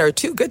things that are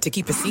too good to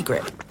keep a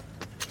secret.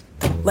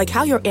 Like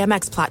how your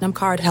Amex Platinum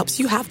card helps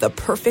you have the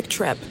perfect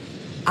trip.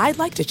 I'd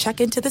like to check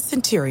into the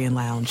Centurion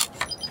Lounge.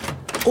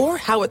 Or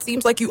how it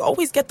seems like you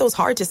always get those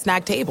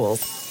hard-to-snag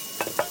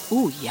tables.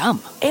 Ooh,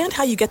 yum. And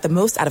how you get the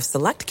most out of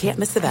select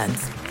can't-miss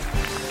events.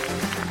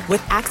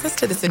 With access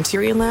to the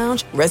Centurion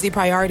Lounge, Resi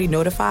Priority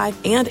Notified,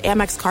 and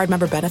Amex card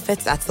member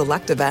benefits at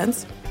select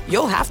events,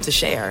 you'll have to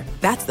share.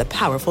 That's the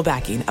powerful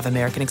backing of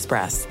American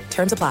Express.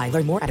 Terms apply.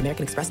 Learn more at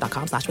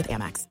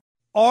americanexpress.com/withAmex.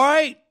 All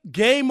right,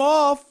 game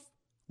off.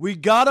 We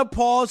got to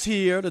pause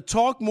here to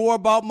talk more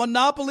about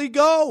Monopoly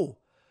Go.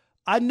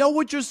 I know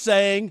what you're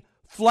saying.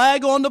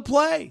 Flag on the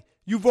play.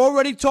 You've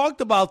already talked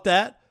about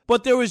that,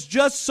 but there is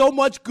just so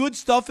much good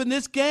stuff in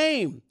this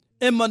game.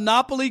 In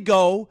Monopoly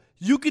Go,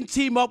 you can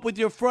team up with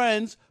your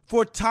friends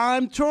for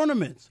timed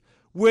tournaments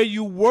where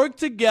you work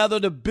together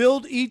to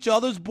build each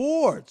other's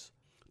boards.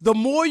 The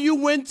more you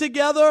win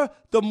together,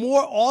 the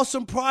more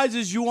awesome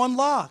prizes you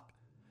unlock.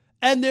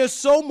 And there's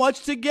so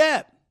much to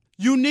get.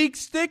 Unique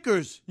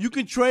stickers you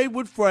can trade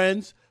with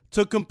friends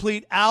to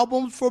complete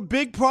albums for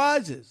big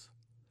prizes.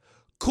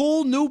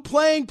 Cool new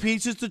playing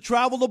pieces to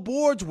travel the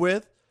boards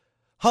with.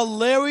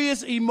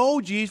 Hilarious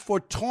emojis for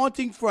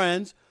taunting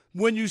friends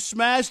when you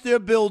smash their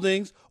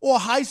buildings or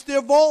heist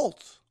their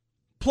vaults.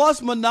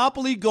 Plus,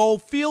 Monopoly Go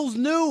feels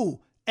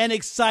new and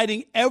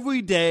exciting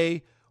every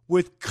day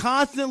with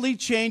constantly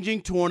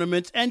changing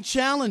tournaments and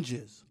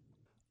challenges.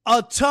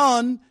 A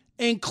ton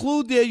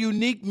include their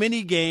unique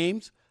mini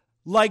games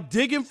like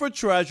digging for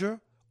treasure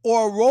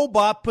or a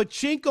robot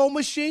pachinko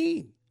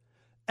machine.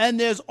 And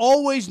there's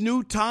always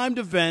new timed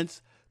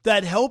events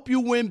that help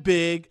you win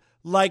big,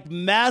 like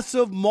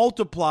massive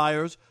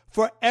multipliers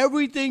for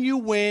everything you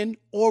win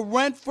or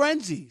rent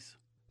frenzies.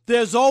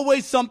 There's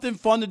always something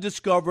fun to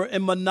discover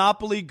in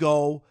Monopoly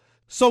Go,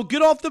 so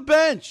get off the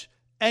bench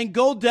and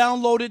go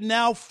download it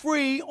now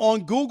free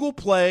on Google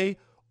Play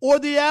or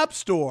the App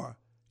Store.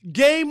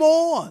 Game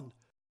on!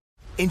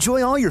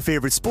 Enjoy all your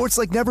favorite sports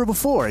like never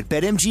before at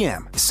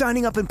BetMGM.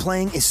 Signing up and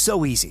playing is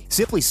so easy.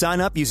 Simply sign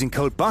up using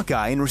code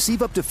Buckeye and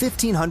receive up to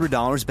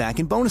 $1,500 back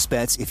in bonus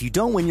bets if you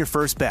don't win your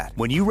first bet.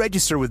 When you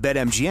register with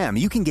BetMGM,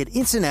 you can get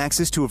instant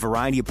access to a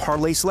variety of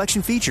parlay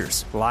selection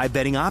features, live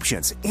betting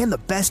options, and the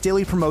best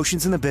daily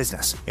promotions in the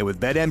business. And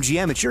with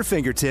BetMGM at your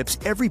fingertips,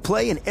 every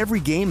play and every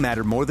game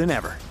matter more than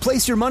ever.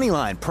 Place your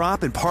moneyline,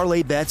 prop, and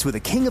parlay bets with the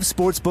king of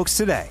sportsbooks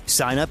today.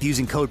 Sign up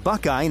using code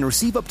Buckeye and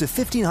receive up to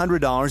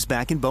 $1,500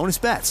 back in bonus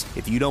bets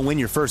if you don't win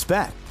your first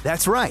bet.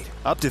 That's right,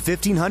 up to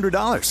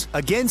 $1,500.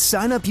 Again,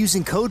 sign up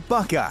using code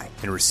Buckeye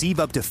and receive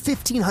up to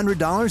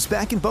 $1,500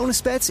 back in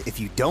bonus bets if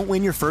you don't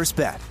win your first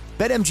bet.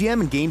 BetMGM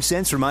and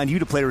GameSense remind you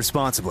to play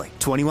responsibly.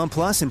 21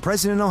 plus and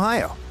present in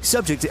Ohio.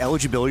 Subject to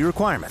eligibility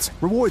requirements.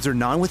 Rewards are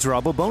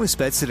non-withdrawable bonus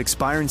bets that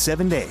expire in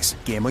 7 days.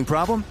 Gambling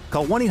problem?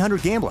 Call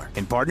 1-800-GAMBLER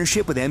in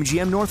partnership with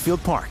MGM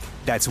Northfield Park.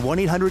 That's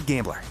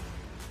 1-800-GAMBLER.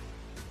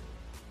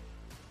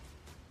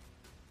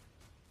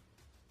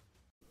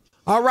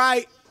 All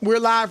right, we're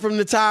live from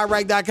the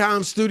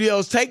TireRack.com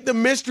studios. Take the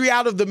mystery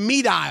out of the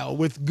meat aisle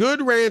with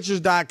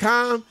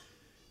GoodRanchers.com.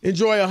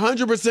 Enjoy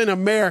 100%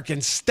 American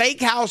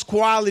steakhouse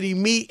quality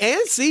meat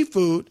and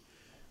seafood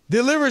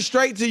delivered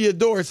straight to your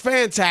door. It's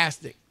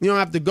fantastic. You don't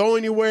have to go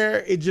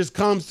anywhere. It just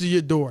comes to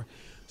your door.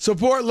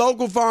 Support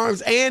local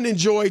farms and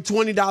enjoy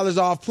 $20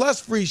 off plus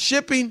free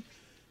shipping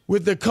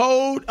with the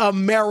code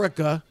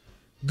AMERICA.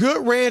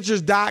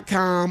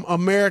 GoodRanchers.com,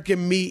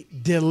 American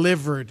meat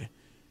delivered.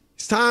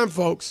 It's time,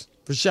 folks,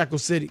 for Shekel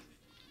City.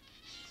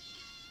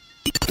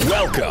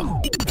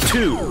 Welcome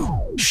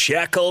to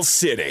Shekel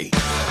City,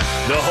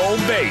 the home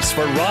base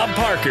for Rob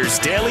Parker's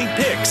daily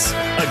picks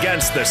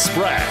against the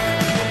spread.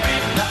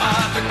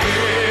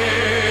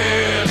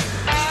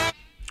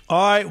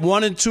 All right,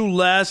 1 and 2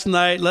 last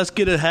night. Let's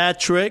get a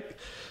hat trick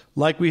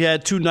like we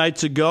had 2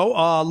 nights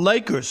ago.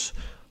 Lakers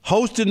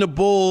hosting the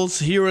Bulls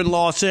here in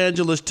Los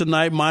Angeles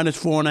tonight,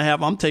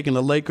 -4.5. I'm taking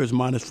the Lakers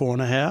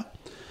 -4.5.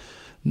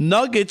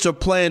 Nuggets are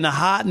playing the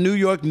hot New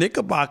York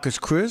Knickerbockers,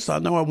 Chris. I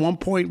know at one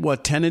point,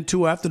 10 and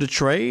 2 after the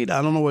trade?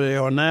 I don't know where they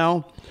are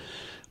now.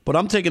 But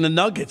I'm taking the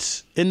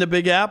Nuggets in the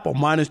Big Apple,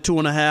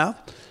 -2.5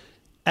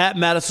 at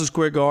Madison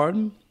Square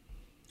Garden.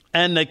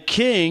 And the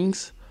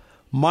Kings,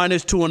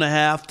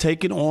 -2.5,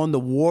 taking on the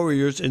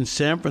Warriors in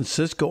San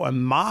Francisco.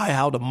 And my,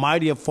 how the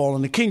mighty have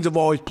fallen. The Kings have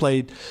always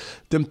played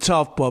them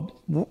tough, but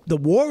the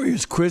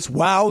Warriors, Chris,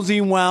 wowsy,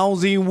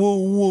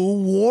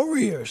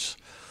 Warriors.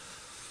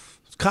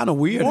 Kind of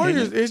weird.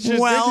 Warriors, it's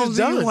just, they're just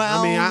done.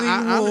 I mean,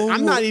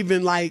 I'm not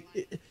even like,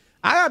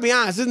 I gotta be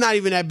honest, it's not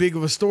even that big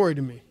of a story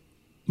to me.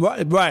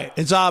 Right.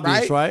 It's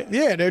obvious, right?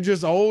 Yeah, they're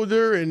just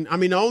older, and I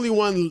mean, the only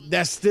one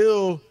that's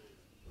still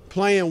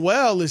playing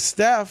well is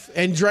Steph,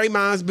 and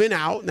Draymond's been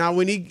out. Now,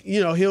 when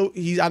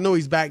I know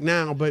he's back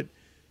now, but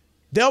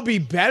they'll be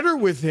better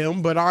with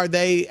him. But are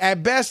they?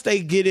 At best,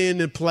 they get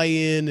in and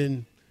play in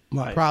and.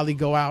 Right. Probably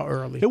go out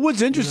early. It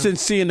was interesting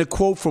seeing the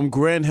quote from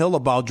Grant Hill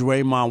about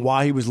Draymond,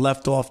 why he was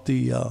left off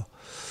the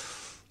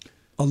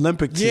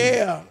Olympic team.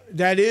 Yeah,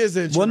 that is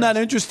interesting. Wasn't that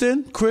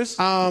interesting, Chris?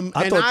 I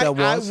thought that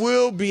was. I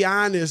will be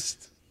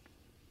honest.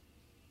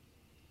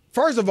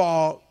 First of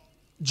all,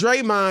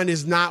 Draymond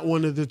is not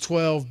one of the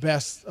 12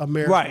 best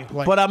American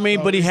players. But I mean,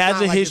 so but he has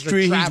a like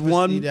history. He's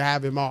won. To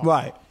have him off.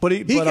 Right. But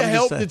he can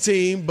help the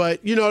team,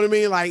 but you know what I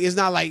mean? Like, it's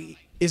not like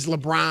it's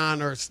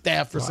LeBron or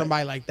Steph or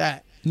somebody like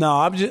that.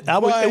 No,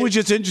 it was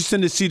just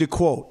interesting to see the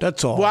quote.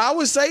 That's all. Well, I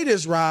would say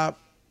this, Rob,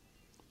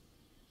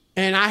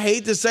 and I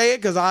hate to say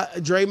it because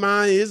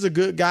Draymond is a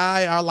good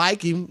guy. I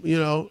like him,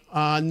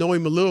 I know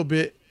him a little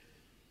bit.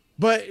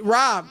 But,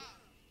 Rob,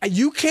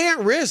 you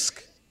can't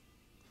risk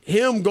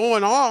him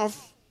going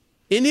off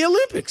in the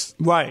Olympics.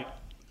 Right.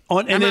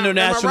 On an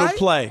international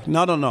play.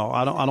 No.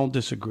 I don't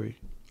disagree.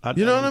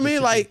 You know what I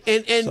mean? Like,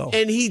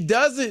 and he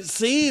doesn't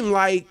seem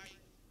like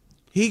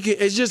he can.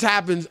 It just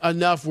happens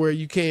enough where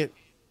you can't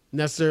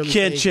necessarily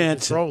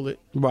control it.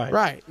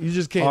 Right. You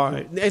just can't. All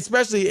right.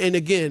 Especially, and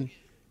again,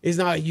 it's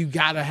not like you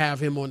got to have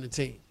him on the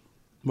team.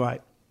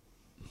 Right.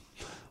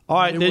 All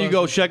right, there you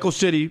go, Shekel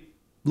City.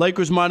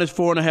 Lakers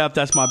 -4.5.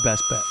 That's my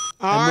best bet.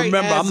 And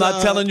remember, I'm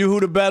not telling you who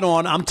to bet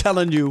on. I'm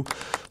telling you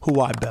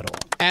who I bet on.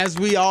 As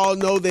we all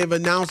know, they've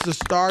announced the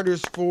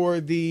starters for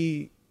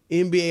the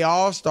NBA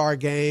All-Star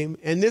Game,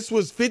 and this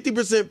was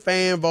 50%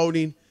 fan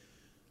voting,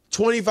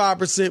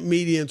 25%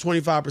 media, and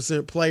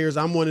 25% players.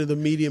 I'm one of the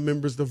media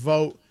members to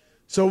vote.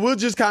 So we'll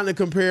just kind of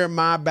compare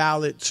my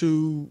ballot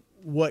to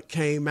what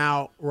came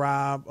out,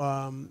 Rob.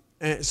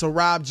 And so,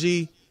 Rob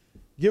G.,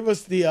 give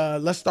us the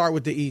let's start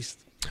with the East.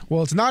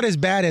 Well, it's not as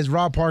bad as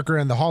Rob Parker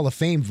and the Hall of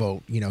Fame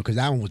vote, because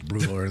that one was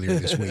brutal earlier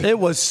this week. It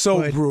was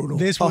so brutal.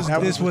 This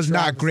was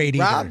not great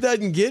either. Rob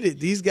doesn't get it.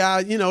 These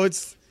guys,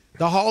 it's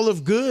the Hall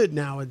of Good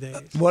nowadays.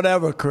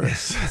 Whatever,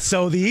 Chris.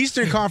 So the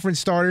Eastern Conference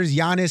starters,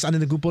 Giannis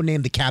Antetokounmpo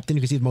named the captain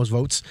because he has the most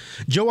votes.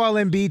 Joel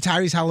Embiid,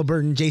 Tyrese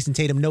Halliburton, Jason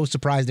Tatum, no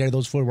surprise there.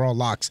 Those 4 were all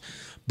locks.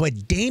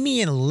 But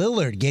Damian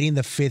Lillard getting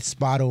the 5th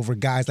spot over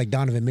guys like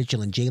Donovan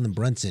Mitchell and Jalen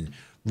Brunson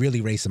really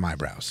raised some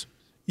eyebrows.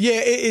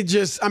 Yeah, it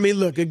just,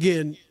 look,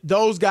 again,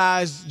 those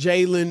guys,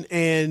 Jalen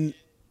and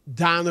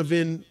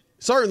Donovan,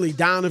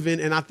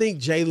 and I think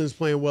Jalen's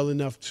playing well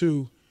enough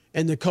too,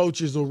 and the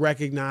coaches will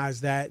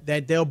recognize that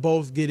they'll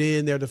both get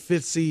in. They're the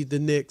 5th seed, the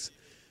Knicks.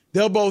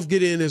 They'll both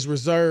get in as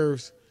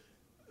reserves.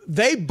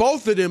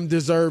 Both of them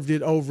deserved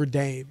it over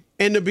Dame.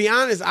 And to be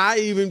honest, I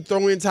even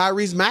throw in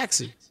Tyrese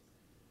Maxey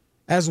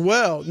as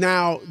well.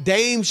 Now,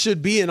 Dame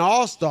should be an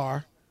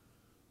all-star,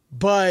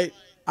 but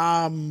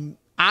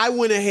I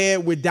went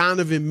ahead with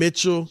Donovan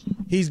Mitchell.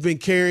 He's been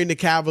carrying the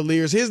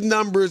Cavaliers. His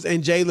numbers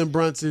and Jalen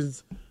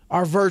Brunson's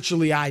are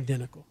virtually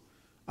identical.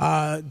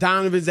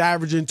 Donovan's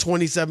averaging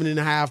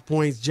 27.5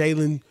 points,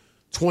 Jalen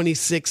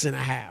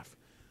 26.5.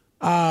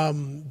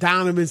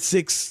 Donovan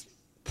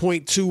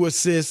 6.2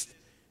 assists,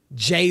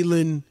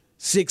 Jalen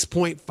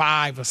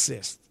 6.5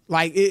 assists.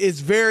 Like, it's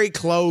very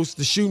close.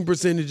 The shooting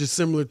percentage is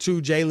similar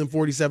too. Jalen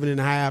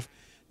 47.5,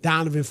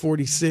 Donovan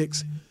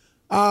 46.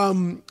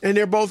 And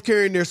they're both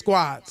carrying their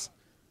squads.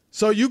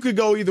 So you could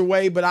go either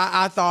way, but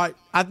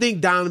I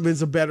think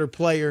Donovan's a better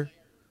player.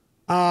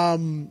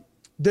 The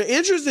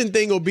interesting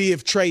thing will be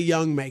if Trae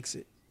Young makes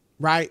it,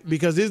 right?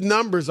 Because his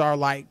numbers are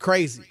like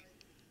crazy.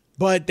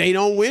 But they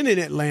don't win in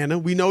Atlanta.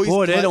 We know he's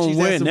clutch. They don't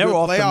win. They're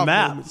off the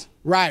map. Moments.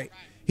 Right.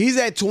 He's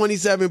at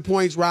 27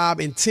 points, Rob,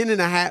 and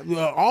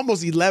 10.5,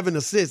 almost 11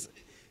 assists,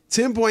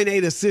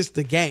 10.8 assists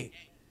a game.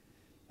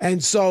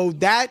 And so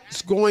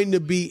that's going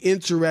to be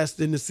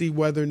interesting to see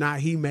whether or not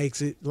he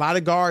makes it. A lot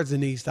of guards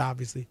in the East,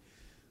 obviously.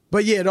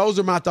 But, yeah, those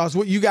are my thoughts.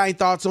 What you got any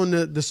thoughts on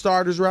the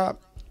starters, Rob?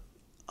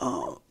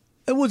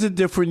 It was a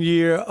different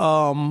year.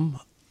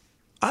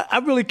 I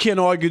really can't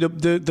argue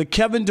the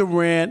Kevin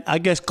Durant. I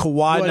guess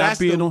Kawhi not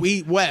being on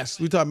the West.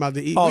 We're talking about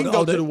the East. We can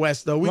go to the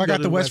West though. I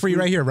got the West for you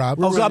right here,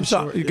 Rob. I'm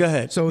sorry. Go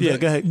ahead. So go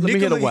ahead. Let me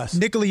hear the West.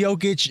 Nikola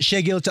Jokic, Shai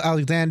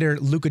Gilgeous-Alexander,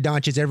 Luka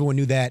Doncic. Everyone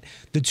knew that.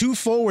 The 2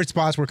 forward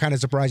spots were kind of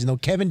surprising though.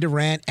 Kevin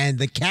Durant and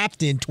the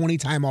captain,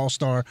 20-time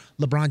All-Star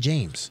LeBron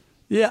James.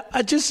 Yeah,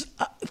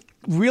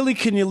 really,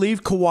 can you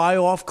leave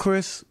Kawhi off,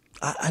 Chris?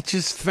 I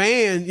just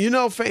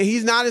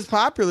he's not as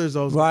popular as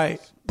those right.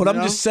 guys. But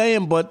I'm just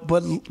saying, but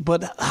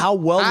how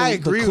well the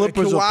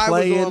Clippers are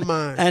playing,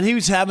 and he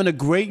was having a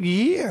great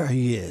year.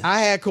 He is. I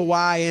had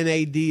Kawhi and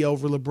AD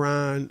over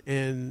LeBron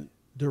and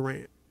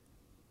Durant,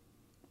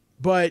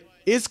 but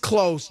it's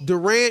close.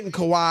 Durant and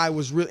Kawhi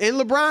was real, and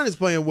LeBron is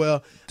playing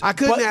well. I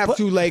couldn't have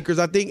 2 Lakers.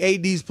 I think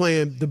AD's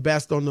playing the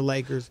best on the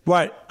Lakers.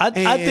 Right. I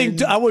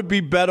think I would be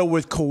better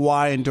with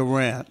Kawhi and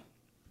Durant.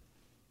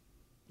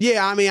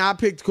 Yeah, I mean, I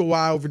picked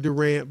Kawhi over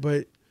Durant,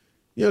 but.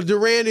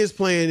 Durant is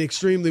playing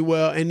extremely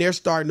well, and they're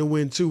starting to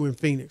win, too, in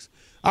Phoenix.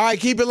 All right,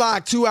 keep it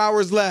locked. 2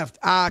 hours left.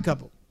 Odd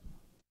Couple.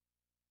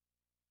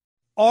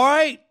 All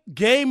right,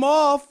 game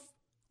off.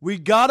 We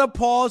got to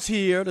pause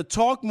here to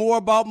talk more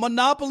about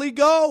Monopoly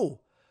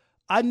Go.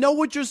 I know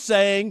what you're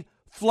saying.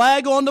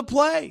 Flag on the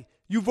play.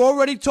 You've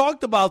already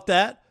talked about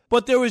that,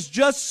 but there is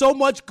just so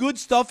much good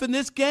stuff in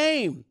this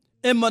game.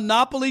 In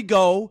Monopoly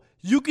Go,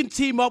 you can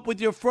team up with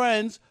your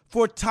friends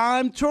for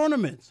timed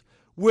tournaments,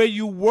 where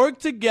you work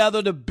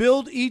together to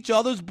build each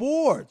other's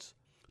boards.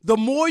 The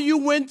more you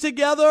win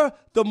together,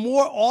 the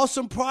more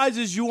awesome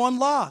prizes you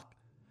unlock.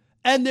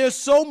 And there's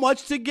so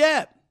much to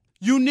get.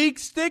 Unique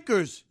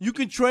stickers you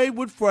can trade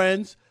with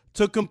friends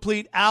to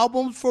complete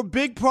albums for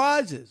big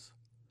prizes.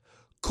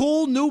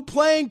 Cool new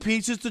playing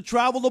pieces to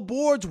travel the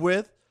boards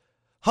with.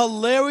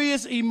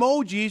 Hilarious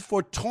emojis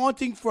for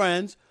taunting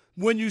friends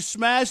when you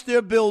smash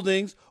their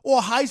buildings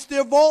or heist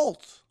their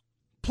vaults.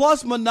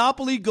 Plus,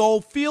 Monopoly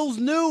Go feels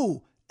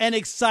new and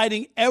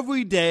exciting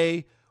every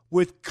day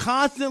with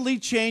constantly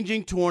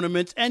changing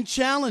tournaments and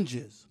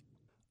challenges.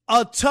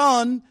 A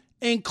ton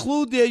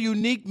include their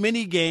unique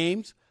mini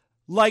games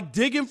like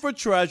digging for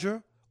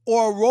treasure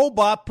or a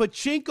robot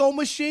pachinko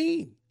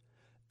machine.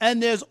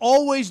 And there's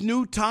always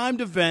new timed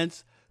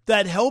events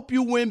that help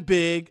you win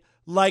big,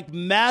 like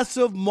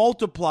massive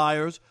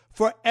multipliers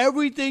for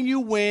everything you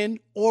win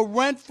or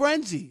rent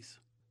frenzies.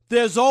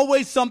 There's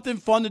always something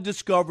fun to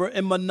discover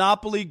in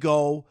Monopoly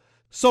Go,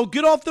 so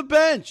get off the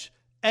bench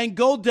and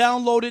go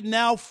download it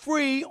now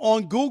free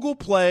on Google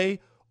Play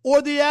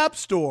or the App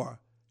Store.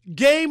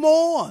 Game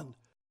on!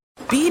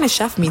 Being a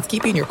chef means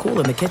keeping your cool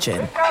in the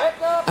kitchen.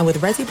 And with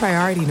Resi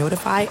Priority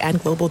Notify and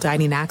Global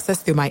Dining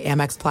Access through my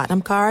Amex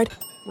Platinum card...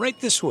 Right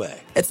this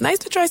way. It's nice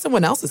to try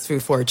someone else's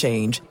food for a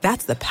change.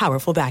 That's the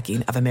powerful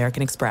backing of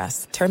American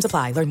Express. Terms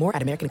apply. Learn more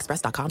at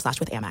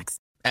americanexpress.com/withAmex.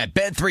 At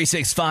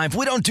Bet365,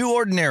 we don't do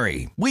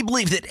ordinary. We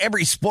believe that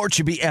every sport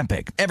should be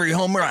epic. Every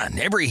home run,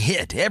 every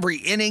hit, every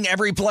inning,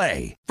 every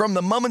play. From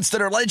the moments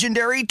that are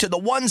legendary to the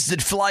ones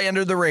that fly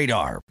under the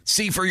radar.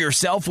 See for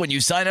yourself when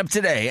you sign up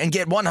today and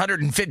get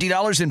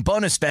 $150 in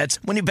bonus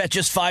bets when you bet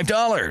just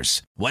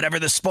 $5. Whatever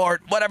the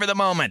sport, whatever the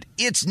moment,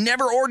 it's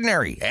never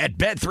ordinary at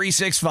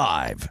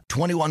Bet365.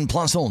 21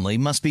 plus only.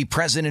 Must be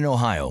present in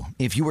Ohio.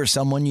 If you or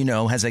someone you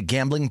know has a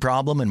gambling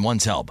problem and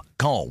wants help,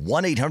 call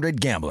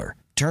 1-800-GAMBLER.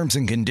 Terms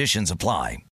and conditions apply.